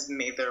who has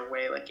made their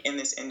way, like, in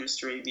this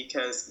industry,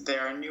 because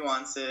there are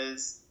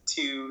nuances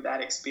to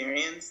that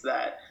experience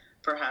that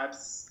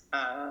perhaps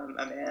a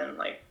man,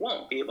 like,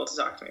 won't be able to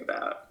talk to me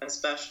about,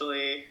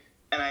 especially,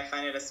 and I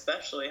find it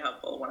especially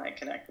helpful when I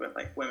connect with,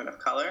 like, women of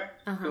color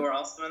who are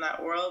also in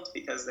that world,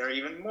 because there are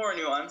even more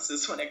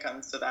nuances when it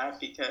comes to that,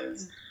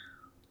 because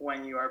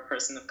when you are a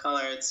person of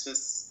color, it's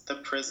just the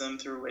prism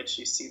through which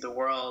you see the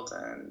world,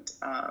 and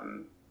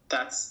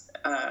that's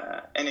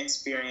an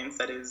experience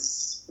that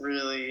is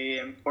really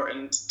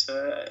important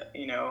to,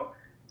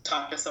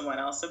 talk to someone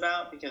else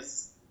about,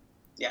 because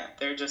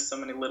there are just so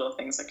many little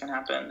things that can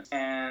happen.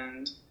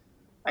 And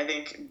I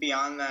think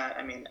beyond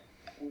that,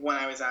 when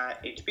I was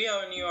at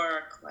HBO in New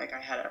York, like, I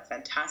had a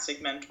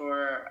fantastic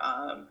mentor.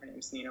 Her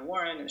name's Nina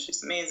Warren, and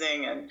she's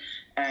amazing.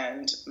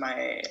 And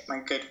my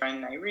good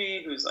friend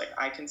Nairi, who's, like,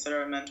 I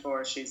consider a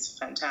mentor, she's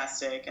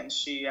fantastic. And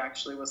she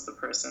actually was the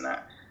person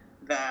that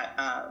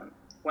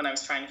when I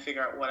was trying to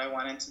figure out what I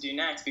wanted to do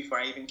next before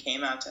I even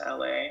came out to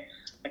LA,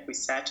 like, we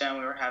sat down,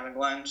 we were having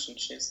lunch, and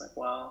she's like,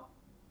 well,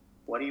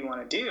 what do you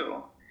want to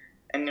do?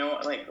 And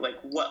what, like,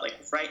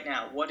 right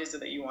now, what is it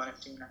that you want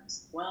to do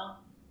next? Well,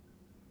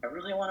 I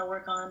really want to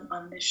work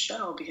on this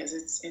show because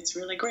it's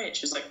really great.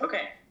 She's like,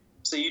 okay,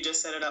 so you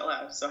just said it out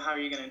loud. So how are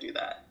you going to do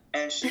that?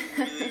 And she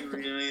really,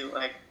 really,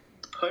 like,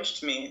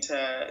 pushed me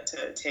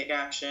to take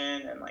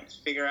action and, like,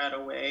 figure out a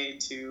way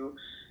to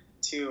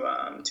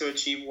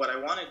achieve what I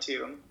wanted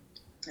to.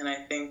 And I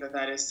think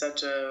that is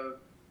such a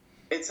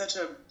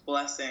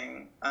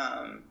blessing,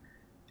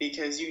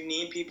 because you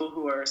need people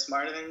who are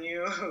smarter than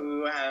you,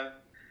 who have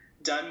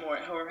done more,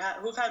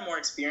 who've had more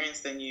experience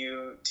than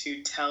you,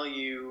 to tell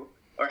you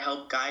or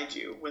help guide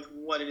you with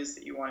what it is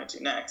that you want to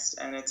do next.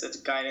 And it's a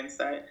guidance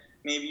that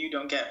maybe you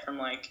don't get from,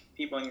 like,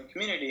 people in your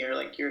community or,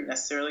 like,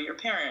 necessarily your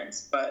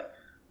parents, but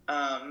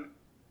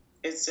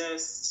it's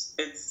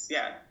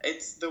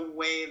the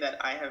way that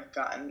I have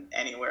gotten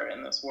anywhere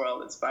in this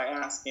world. It's by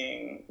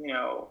asking,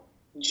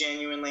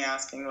 genuinely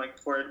asking like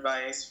for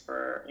advice,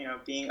 for, you know,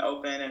 being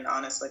open and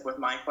honest like with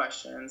my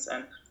questions,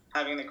 and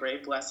having the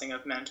great blessing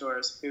of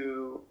mentors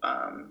who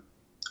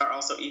are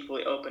also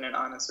equally open and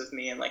honest with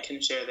me and like can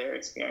share their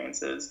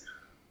experiences.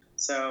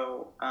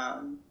 So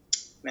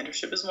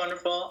mentorship is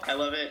wonderful. I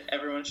love it.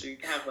 Everyone should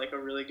have like a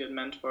really good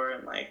mentor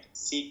and like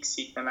seek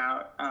them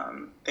out.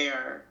 They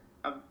are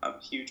a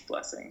huge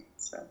blessing.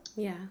 So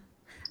yeah.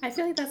 I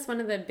feel like that's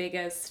one of the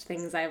biggest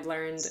things I've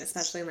learned,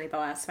 especially in like the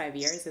last 5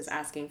 years, is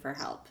asking for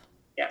help.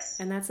 Yes.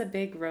 And that's a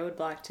big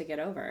roadblock to get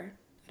over.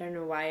 I don't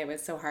know why it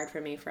was so hard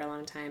for me for a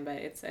long time, but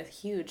it's a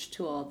huge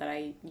tool that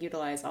I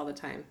utilize all the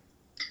time.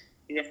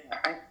 Yeah,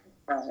 I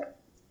think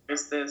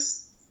there's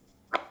this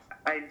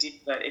idea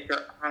that if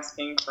you're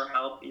asking for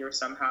help, you're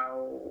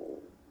somehow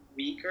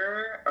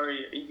weaker, or,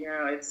 you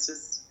know, it's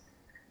just,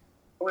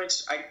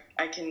 which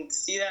I can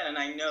see that, and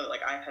I know,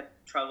 like, I've had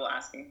trouble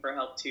asking for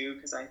help too,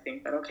 because I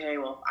think that, okay,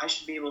 well, I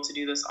should be able to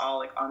do this all,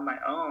 like, on my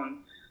own,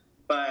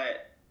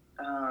 but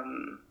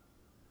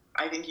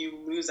I think you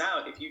lose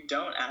out if you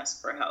don't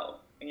ask for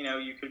help. You know,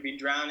 you could be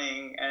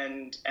drowning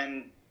and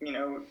you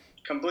know,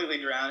 completely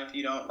drown if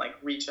you don't like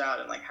reach out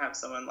and like have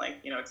someone like,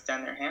 you know,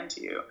 extend their hand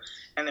to you.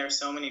 And there are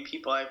so many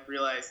people, I've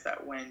realized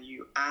that when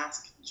you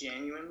ask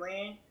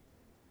genuinely,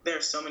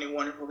 there's so many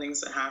wonderful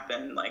things that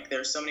happen. Like,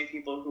 there's so many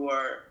people who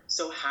are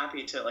so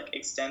happy to like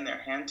extend their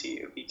hand to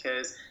you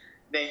because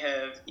they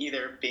have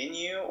either been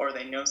you, or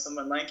they know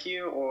someone like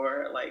you,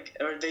 or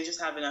they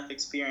just have enough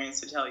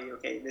experience to tell you,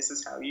 okay, this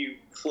is how you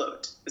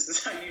float, this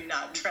is how you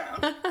not drown,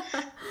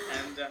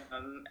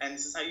 and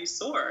this is how you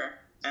soar.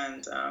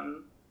 And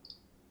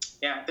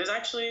yeah, there's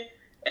actually,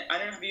 I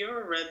don't know, have you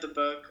ever read the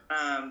book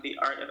The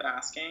Art of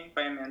Asking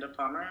by Amanda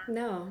Palmer?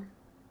 No.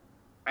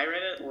 I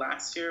read it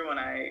last year when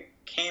I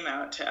came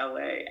out to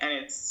LA, and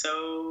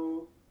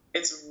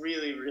it's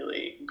really,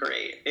 really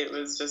great. It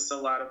was just a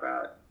lot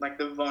about like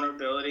the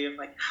vulnerability of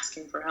like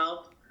asking for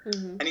help.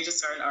 Mm-hmm. I need to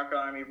start an Arco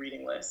Army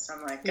reading list.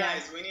 I'm like,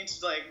 guys, we need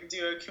to like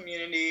do a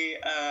community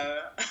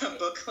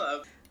book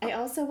club. I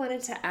also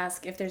wanted to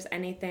ask if there's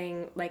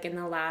anything like in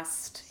the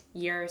last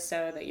year or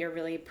so that you're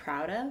really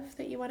proud of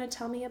that you want to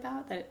tell me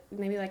about, that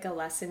maybe like a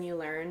lesson you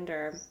learned,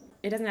 or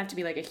it doesn't have to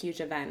be like a huge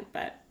event,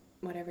 but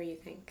whatever you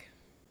think.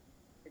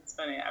 It's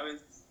funny. I was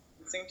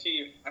listening to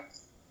you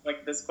ask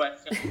like this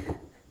question.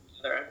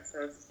 Other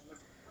episodes.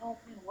 Oh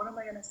man, what am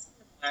I gonna say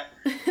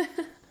to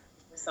that?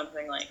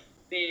 Something like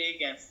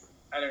big and,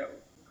 I don't know,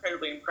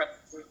 incredibly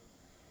impressive.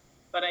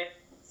 But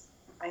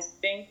I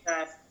think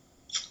that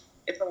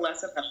it's a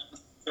lesson that I'm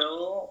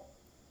still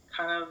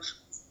kind of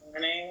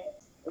learning.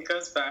 It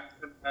goes back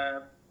to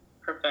the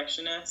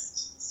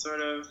perfectionist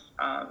sort of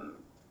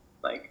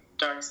like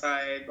dark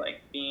side,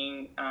 like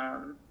being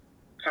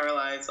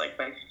paralyzed like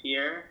by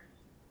fear.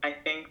 I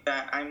think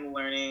that I'm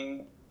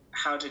learning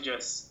how to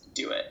just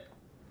do it,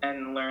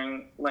 and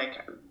learn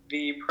like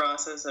the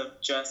process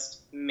of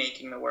just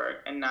making the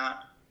work and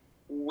not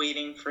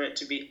waiting for it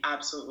to be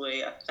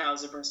absolutely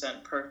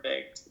 1,000%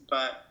 perfect,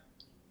 but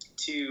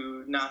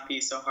to not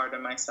be so hard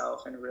on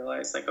myself and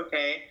realize like,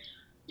 okay,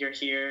 you're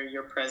here,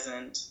 you're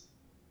present,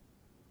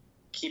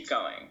 keep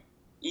going.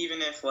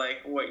 Even if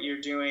like what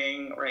you're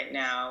doing right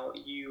now,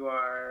 you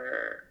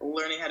are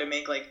learning how to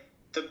make like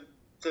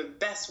the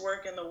best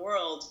work in the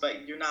world,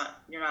 but you're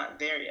not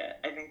there yet.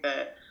 I think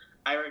that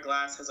Ira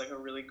Glass has like a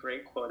really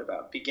great quote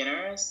about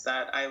beginners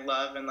that I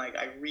love, and like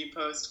I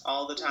repost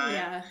all the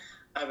time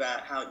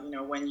about how, you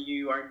know, when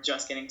you are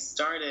just getting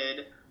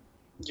started,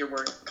 your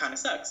work kind of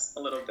sucks a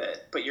little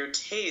bit, but your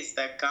taste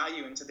that got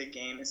you into the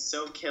game is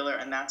so killer,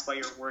 and that's why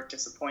your work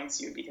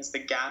disappoints you, because the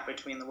gap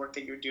between the work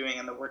that you're doing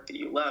and the work that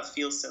you love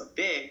feels so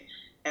big,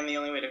 and the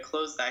only way to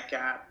close that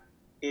gap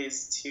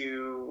is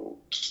to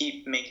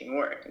keep making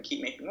work and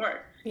keep making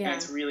work. Yeah. And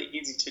it's really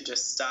easy to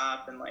just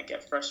stop and like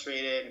get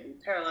frustrated and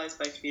be paralyzed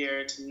by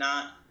fear, to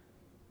not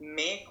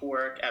make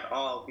work at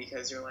all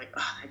because you're like,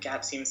 oh, that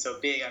gap seems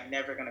so big, I'm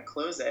never going to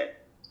close it.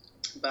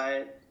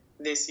 But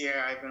this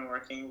year I've been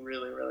working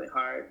really, really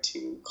hard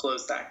to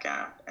close that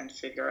gap and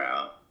figure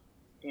out,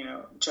 you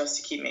know, just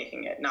to keep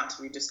making it, not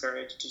to be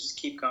discouraged, to just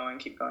keep going,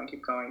 keep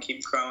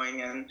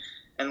growing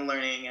and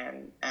learning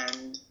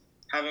and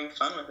having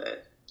fun with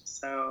it.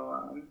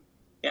 So,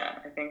 yeah,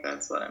 I think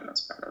that's what I'm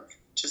most proud of,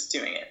 just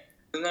doing it.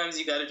 Sometimes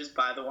you got to just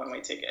buy the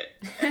one-way ticket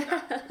and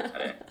not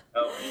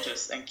go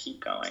and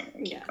keep going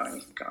and keep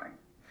going.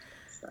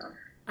 So,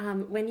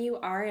 when you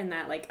are in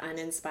that like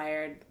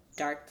uninspired,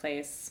 dark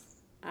place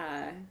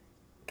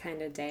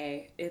kind of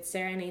day, is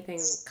there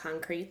anything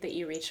concrete that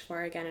you reach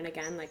for again and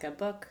again, like a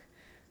book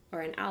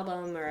or an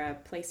album or a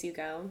place you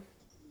go?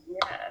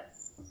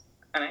 Yes,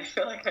 and I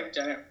feel like I've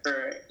done it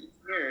for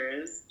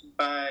years,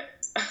 but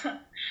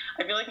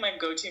I feel like my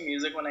go-to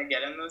music when I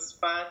get in those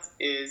spots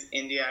is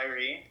Indie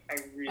Irie. I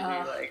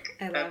really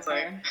that's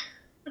like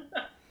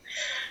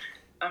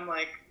I'm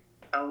like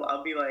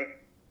I'll be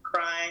like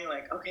crying,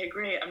 like, okay,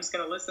 great, I'm just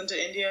gonna listen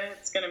to India,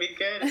 it's gonna be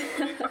good, it's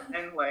gonna be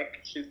fine.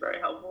 Like, she's very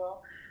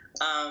helpful.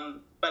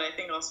 But I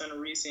think also in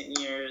recent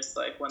years,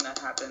 like when that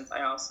happens,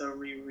 I also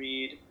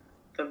reread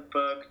the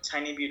book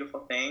Tiny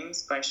Beautiful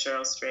Things by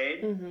Cheryl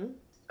Strayed. Mm-hmm.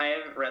 I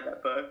haven't read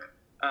that book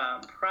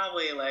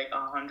probably like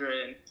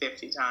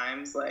 150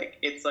 times. Like,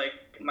 it's like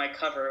my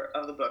cover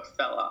of the book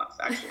fell off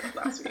actually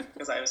last week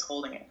because I was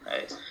holding it,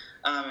 right?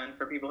 And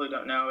for people who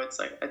don't know, it's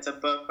a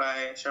book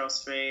by Cheryl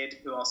Strayed,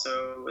 who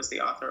also was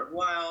the author of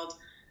Wild,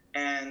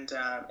 and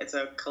it's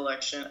a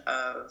collection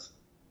of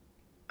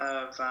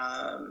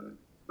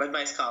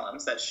advice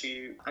columns that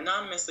she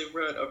anonymously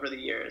wrote over the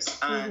years.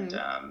 And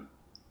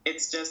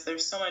it's just,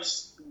 there's so much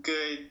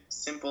good,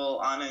 simple,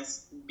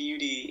 honest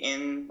beauty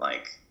in,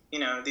 like, you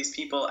know, these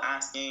people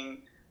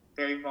asking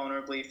very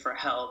vulnerably for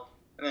help,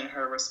 and then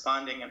her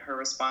responding, and her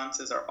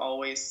responses are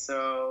always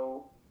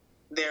so,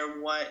 they're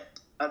what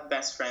a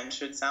best friend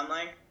should sound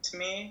like to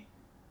me.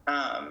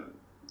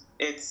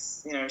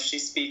 It's, you know, she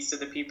speaks to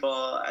the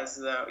people as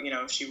though, you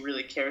know, she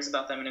really cares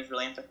about them and is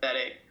really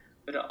empathetic,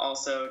 but it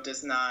also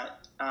does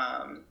not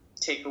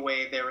take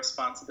away their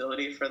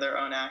responsibility for their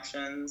own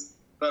actions,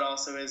 but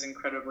also is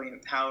incredibly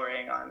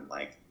empowering on,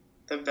 like,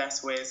 the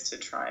best ways to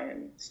try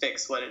and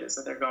fix what it is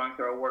that they're going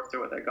through or work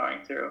through what they're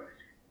going through.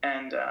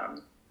 And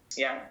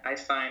yeah, I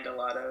find a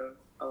lot of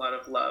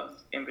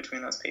love in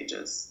between those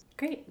pages.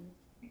 Great.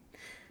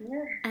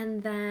 Yeah.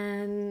 And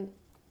then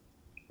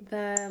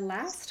the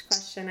last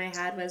question I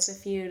had was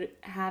if you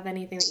have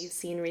anything that you've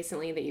seen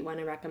recently that you want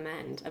to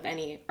recommend of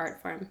any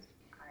art form.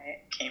 I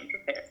came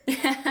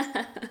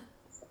prepared.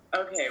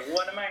 Okay,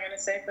 what am I going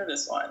to say for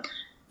this one?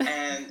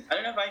 And I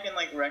don't know if I can,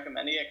 like,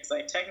 recommend it yet, because,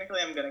 like,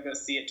 technically I'm going to go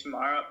see it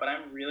tomorrow, but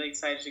I'm really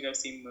excited to go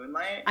see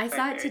Moonlight. I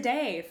saw it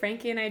today.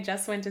 Frankie and I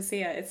just went to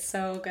see it. It's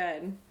so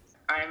good.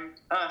 I'm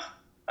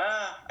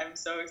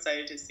so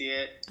excited to see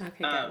it.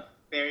 Okay, good.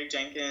 Barry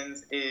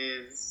Jenkins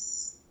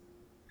is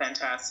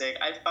fantastic.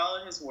 I've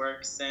followed his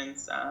work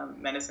since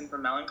Medicine for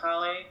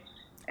Melancholy,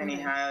 and he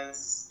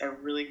has a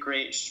really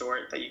great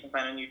short that you can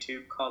find on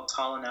YouTube called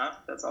Tall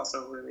Enough that's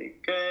also really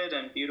good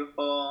and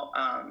beautiful.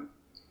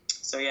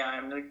 So yeah,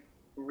 I'm like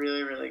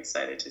really, really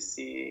excited to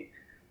see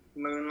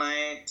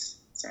Moonlight. Is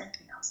there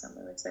anything else I'm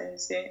really excited to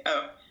see?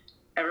 Oh,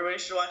 everybody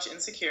should watch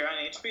Insecure on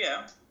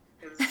HBO.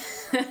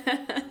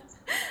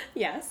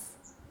 Yes.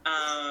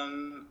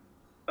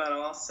 But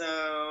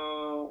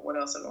also, what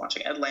else have I been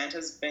watching?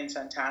 Atlanta's been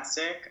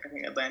fantastic. I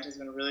think Atlanta's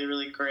been really,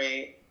 really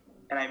great.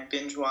 And I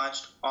binge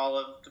watched all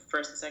of the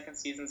first and second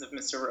seasons of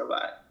Mr.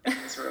 Robot. And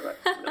Mr. Robot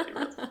is really,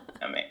 really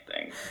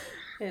amazing.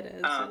 It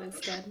is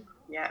good.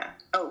 Yeah.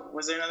 Oh,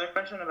 was there another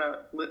question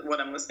about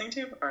what I'm listening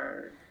to?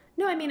 Or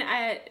no, I mean,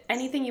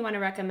 anything you want to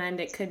recommend.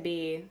 It could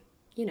be,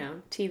 you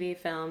know, TV,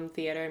 film,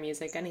 theater,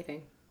 music,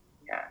 anything.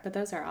 Yeah. But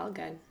those are all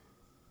good.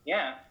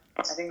 Yeah.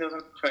 I think those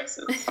are the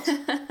choices.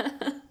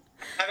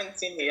 I haven't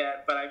seen it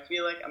yet, but I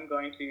feel like I'm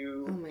going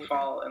to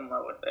fall in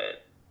love with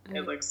it.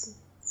 It looks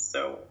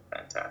so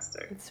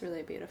fantastic. It's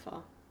really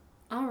beautiful.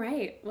 All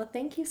right. Well,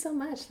 thank you so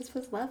much. This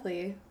was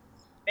lovely.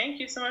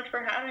 Thank you so much for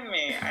having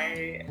me.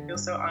 I feel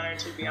so honored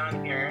to be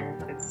on here.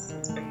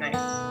 It's been nice.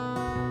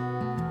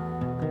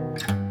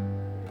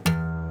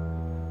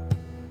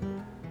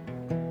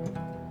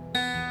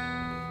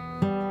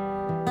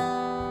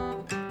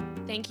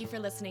 Thank you for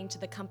listening to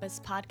the Compass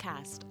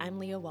Podcast. I'm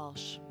Leah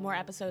Walsh. More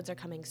episodes are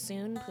coming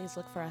soon. Please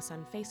look for us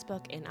on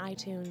Facebook and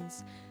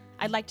iTunes.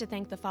 I'd like to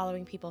thank the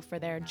following people for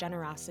their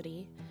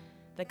generosity.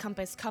 The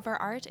Compass cover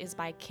art is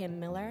by Kim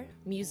Miller,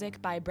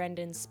 music by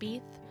Brendan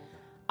Spieth,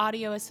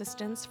 audio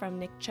assistance from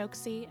Nick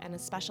Choksey, and a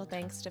special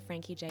thanks to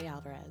Frankie J.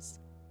 Alvarez.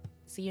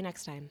 See you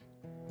next time.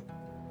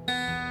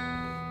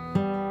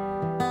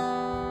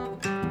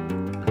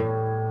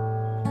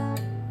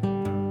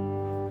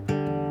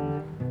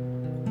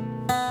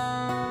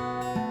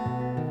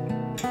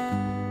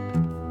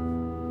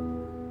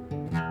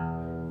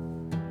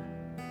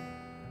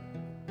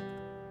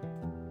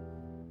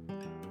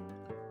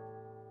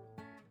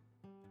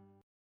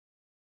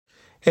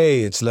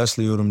 Hey, it's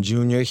Leslie Odom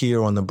Jr.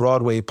 here on the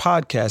Broadway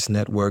Podcast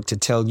Network to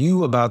tell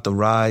you about the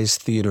Rise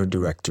Theater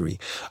Directory,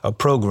 a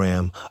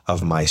program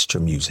of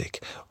Maestro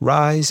Music.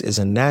 Rise is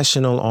a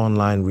national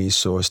online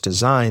resource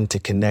designed to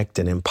connect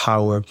and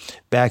empower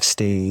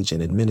backstage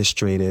and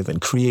administrative and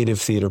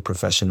creative theater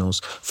professionals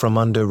from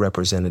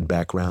underrepresented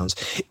backgrounds.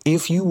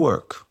 If you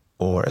work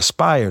or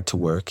aspire to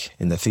work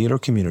in the theater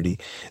community,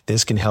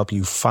 this can help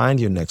you find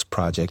your next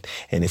project.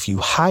 And if you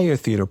hire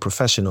theater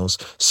professionals,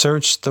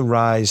 search the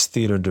Rise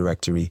Theater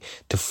Directory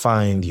to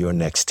find your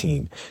next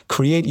team.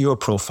 Create your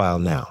profile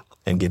now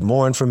and get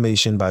more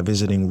information by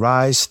visiting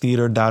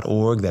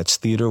risetheatre.org. That's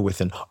theater with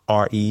an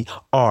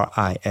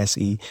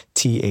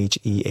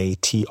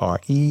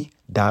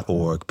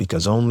RERISETHEATRE.org,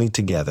 because only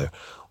together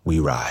we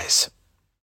rise.